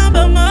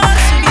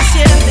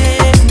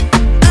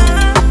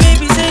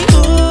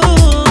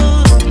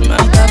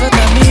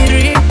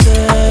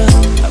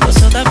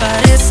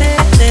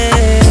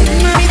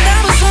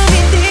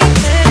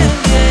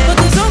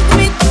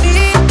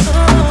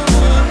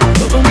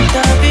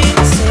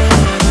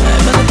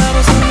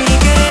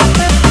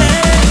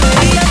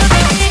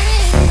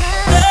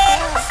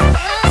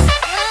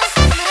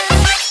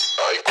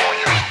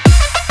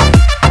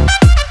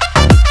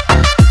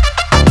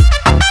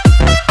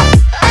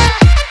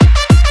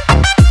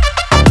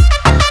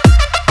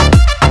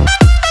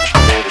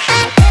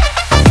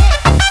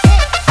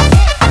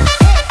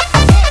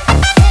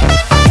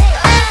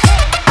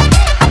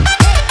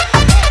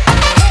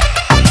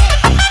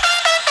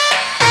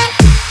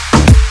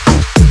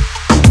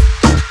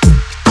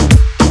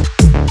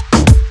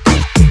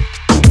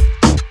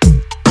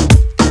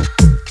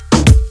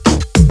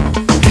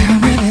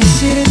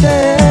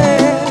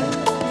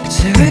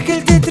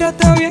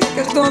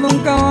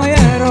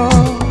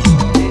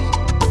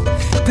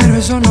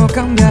eso no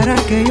cambiará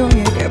que yo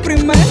llegué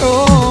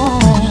primero.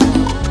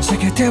 Sé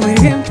que te voy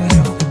bien,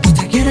 pero no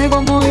te quiere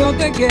como yo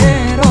te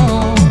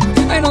quiero.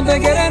 Ay, no te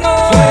quiere, no.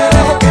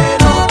 Puede que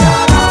no te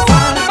haga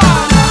falta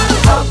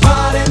nada,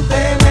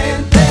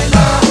 aparentemente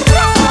nada.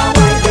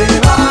 Hawái de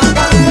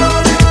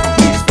vacaciones,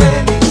 mis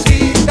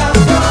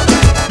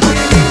felicitaciones. Muy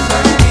lindo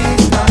en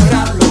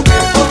Instagram lo que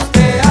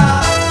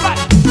posteas.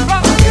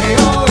 Pa' que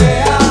yo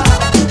vea,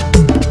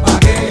 pa'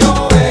 que yo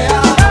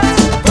vea.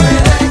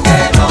 Puede que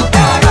no te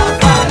haga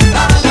falta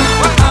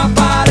nada,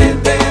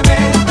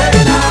 aparentemente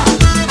nada.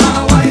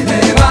 Hawái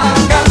de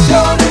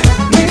vacaciones,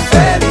 mis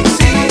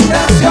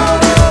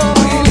felicitaciones.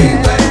 Muy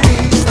lindo en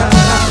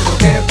Instagram lo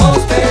que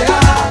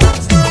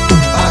posteas,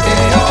 pa' que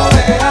yo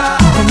vea.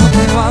 Cómo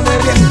te va de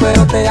bien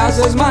pero te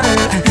haces mal,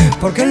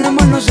 porque el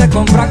amor no se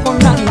compra con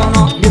nada,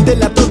 no.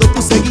 Miéntele a todos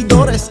tus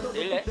seguidores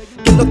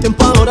que los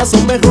tiempos ahora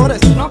son mejores.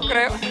 No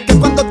creo que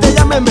cuando te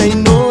llame me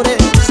ignores.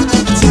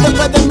 Si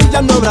después de mí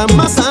ya no habrá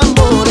más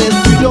amores.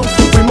 Tú y yo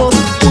fuimos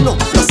uno,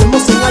 lo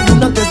hacemos en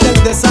ayuno antes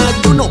del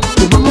desayuno.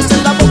 Fumamos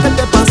en la boca y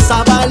te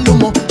pasaba el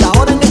humo. Y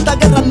ahora en esta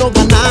guerra no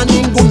gana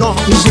ninguno.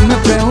 Y si me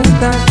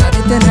preguntas,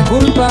 nadie tiene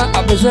culpa.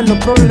 A veces los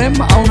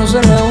problemas a uno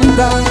se le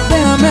hundan.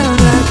 Déjame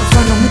hablar,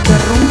 porfa, no me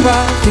interrumpas.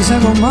 Si hice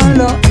algo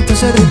malo,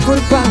 entonces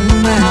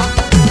discúlpame.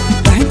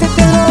 La gente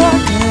te lo va a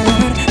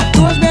creer.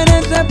 Actúas bien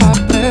en ese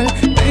papel,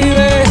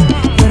 baby,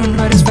 pero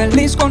no eres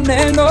feliz con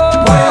él, no.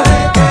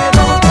 Puede que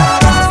no te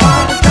haga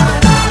falta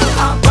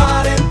nada,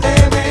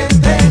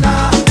 aparentemente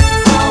nada.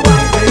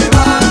 Hawái de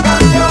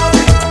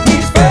vacaciones,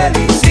 mis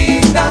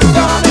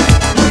felicitaciones.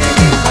 Muy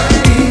lindo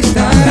en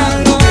Instagram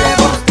lo que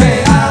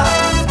posteas,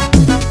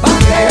 pa'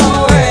 que yo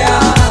vea,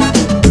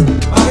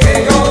 pa' que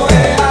yo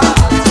vea.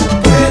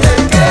 Puede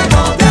que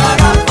no te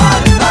haga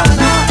falta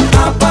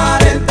nada,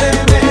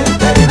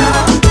 aparentemente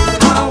nada.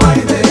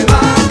 Hawái de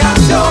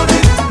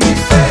vacaciones, mis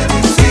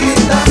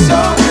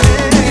felicitaciones.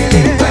 Muy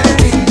lindo en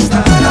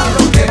Instagram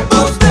lo que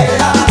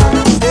posteas,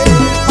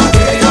 pa'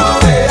 que yo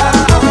vea.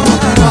 Cómo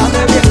te va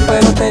de bien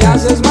pero te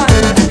haces mal,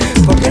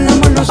 porque el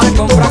amor no se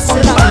compra con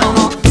nada,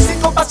 no. Sin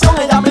compasión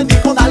ella me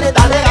dijo dale,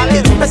 dale, dale.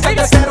 Empecé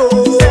de cero,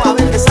 a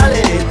ver qué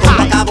sale.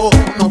 Todo acabó,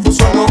 no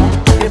funcionó,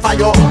 me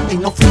falló y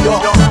no fui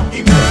yo.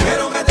 Y me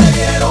dijeron que te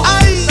quiero.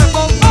 Ay,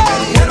 me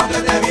dijeron que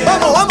te quiero.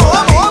 Vamos, vamos,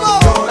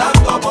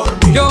 vamos, vamos.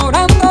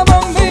 Llorando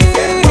por mí,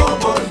 Llorando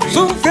por mí,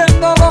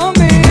 sufriendo por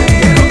mí.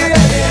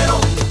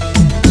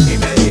 y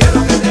me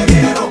dijeron que te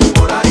quiero.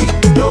 Por ahí,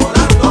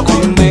 llorando por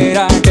Ay,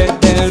 mira que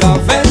te lo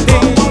advertí,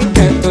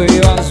 que tú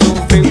ibas a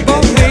sufrir por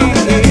mí.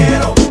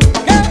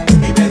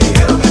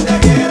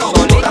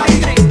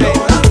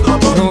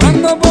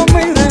 Llorando por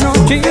mí de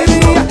noche y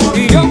día,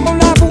 y yo con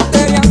la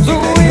putería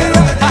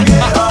subida.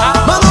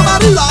 Mano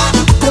Marila,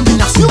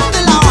 combinación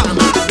de La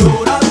Habana.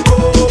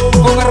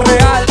 Con el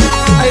real,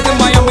 ahí de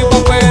Miami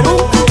pa' Perú.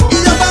 Y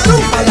de Perú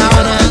pa' La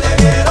Habana.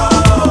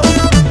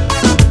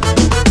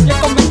 Y el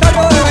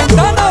comentario de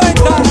ventana a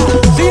ventana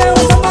sigue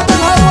besándote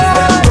en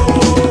Hawái.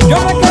 Yo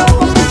me quedo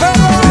con mi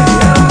perro.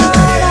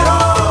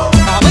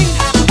 A mí.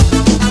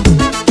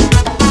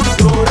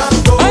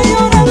 Ay,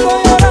 llorando,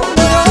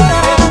 llorando,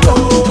 llorando.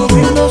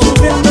 Sufriendo,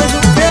 sufriendo,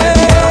 sufriendo.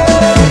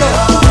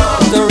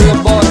 The real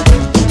boy,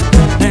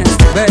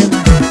 nasty baby.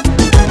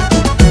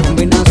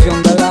 Combinación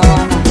de La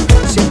Habana,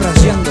 siempre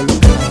haciendo lo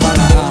que nos da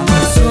la gana.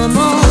 Su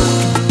amor,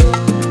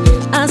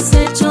 has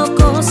hecho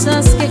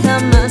cosas que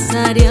jamás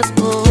harías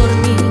por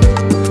mí.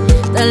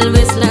 Tal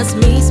vez las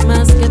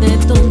mismas que de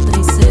tonta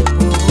hice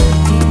por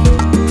ti.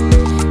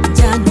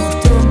 Ya no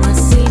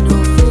tomas y no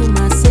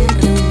fumas en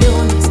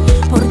reuniones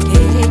porque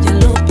ella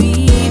lo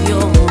pidió.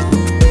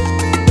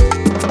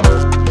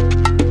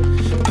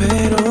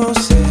 Pero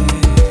sé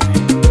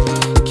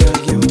que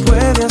alguien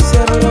puede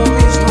hacer lo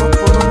mismo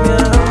por mi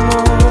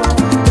amor.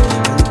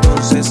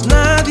 Entonces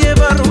nadie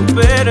va a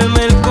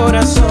romperme el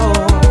corazón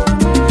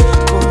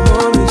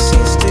como lo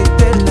hiciste y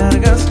te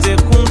largaste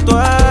junto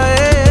a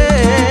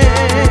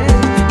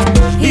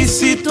él. Y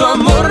si tu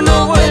amor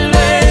no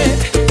vuelve,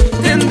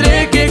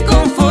 tendré que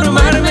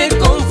conformarme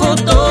con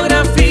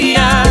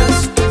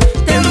fotografías.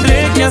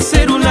 Tendré que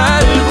hacer un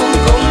álbum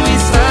con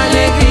mis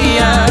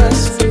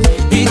alegrías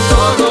y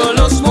todos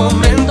los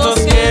momentos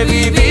que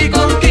viví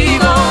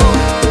contigo.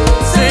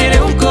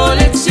 Seré un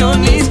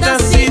coleccionista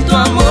si tu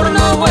amor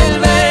no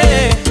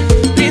vuelve,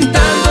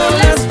 pintando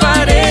las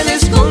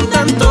paredes con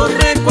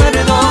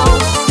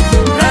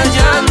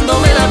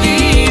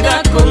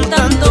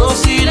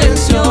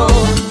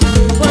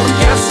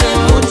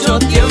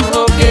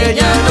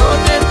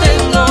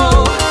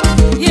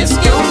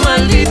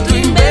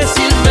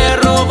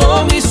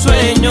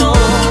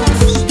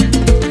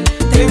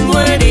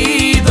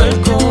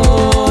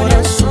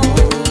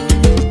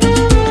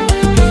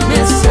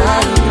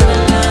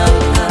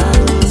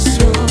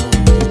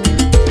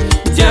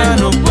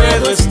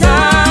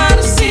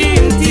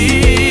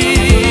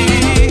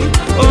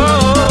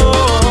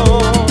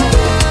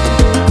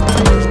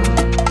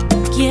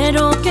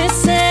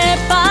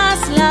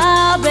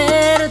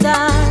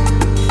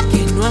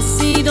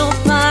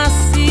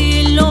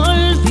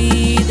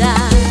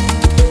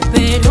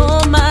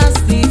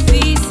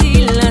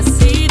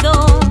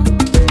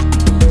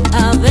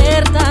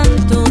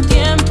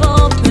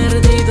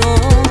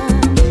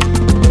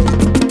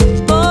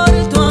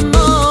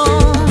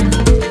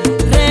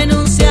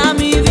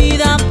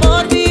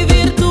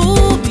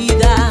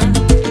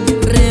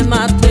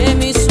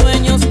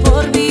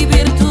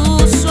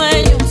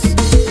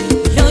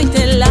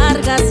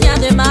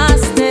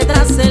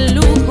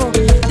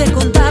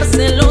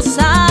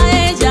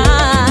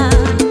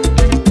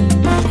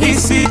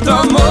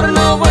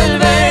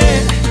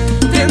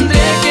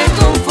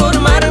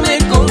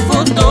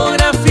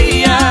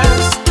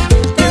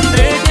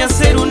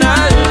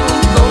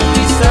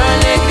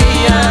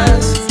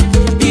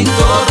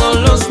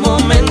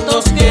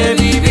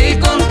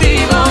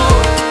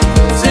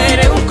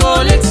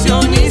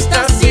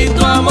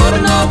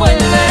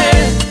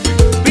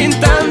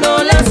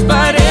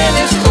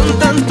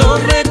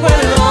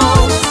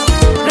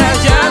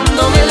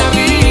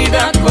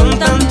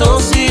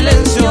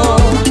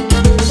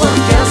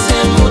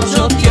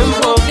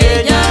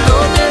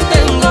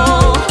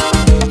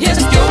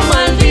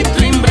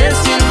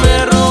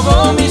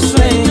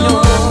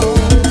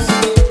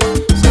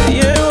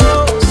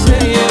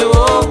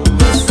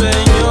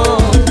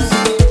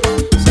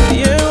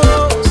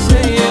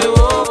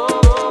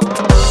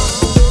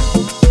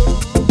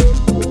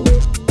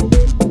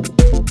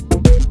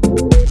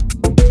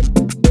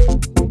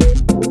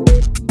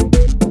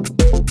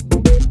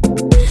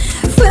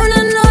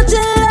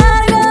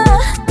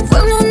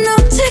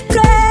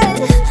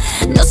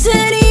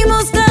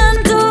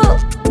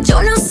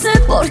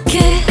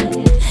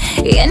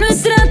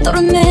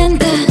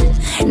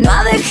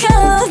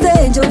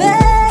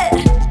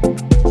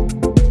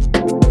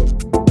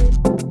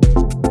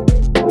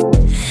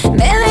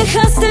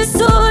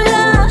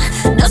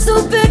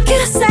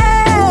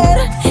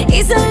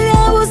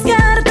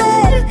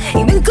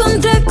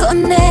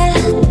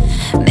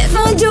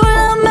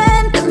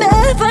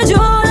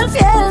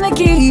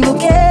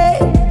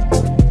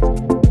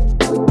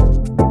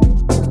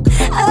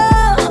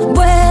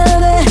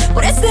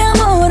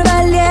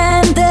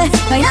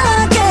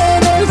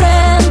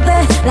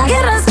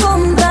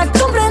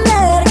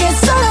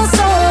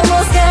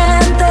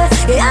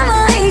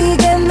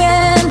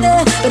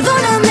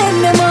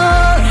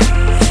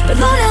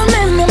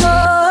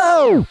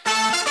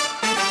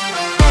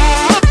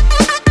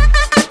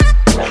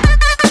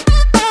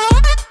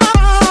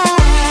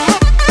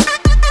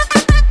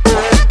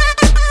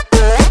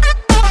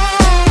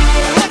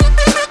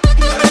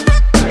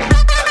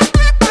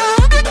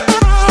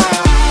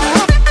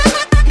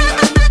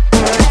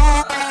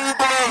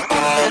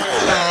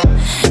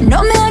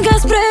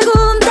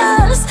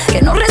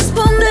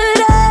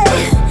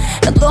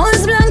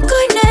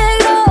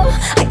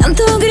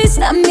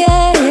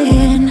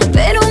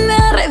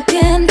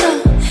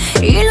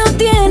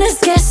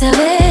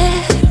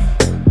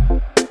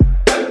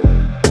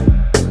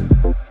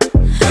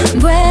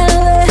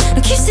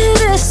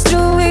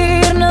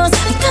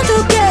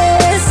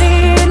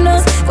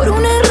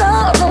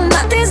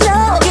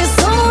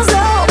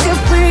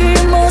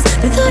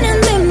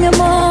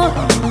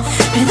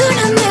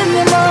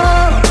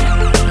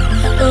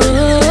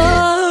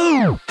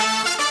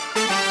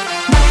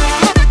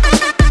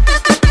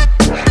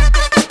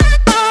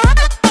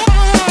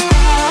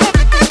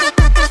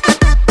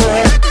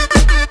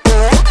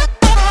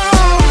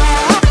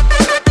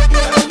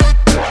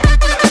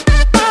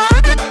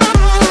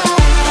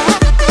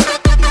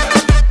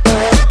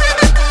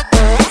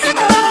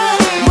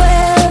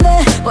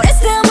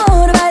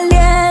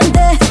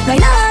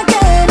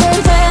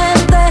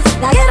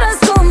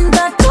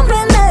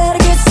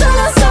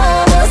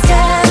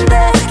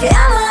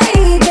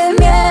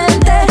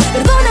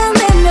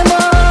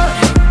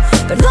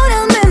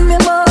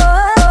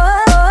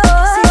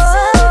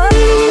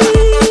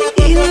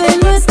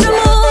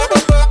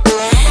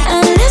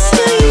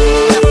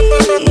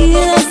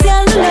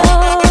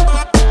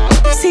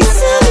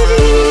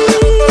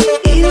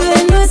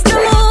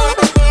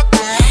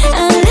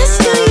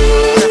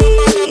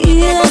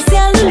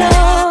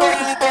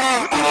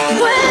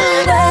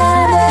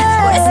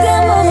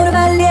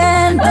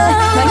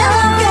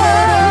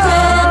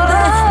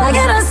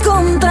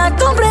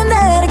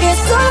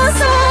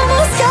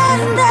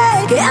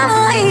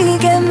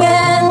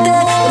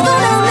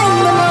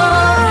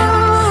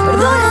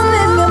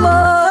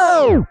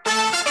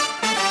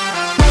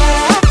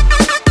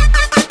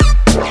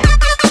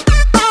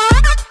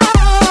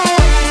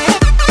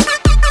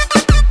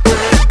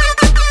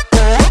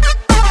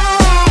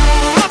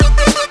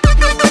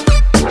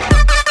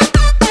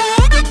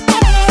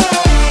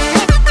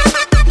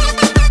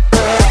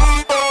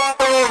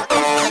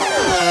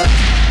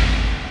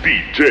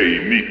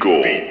DJ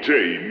Nicoo.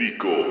 DJ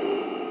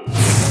Nicoo.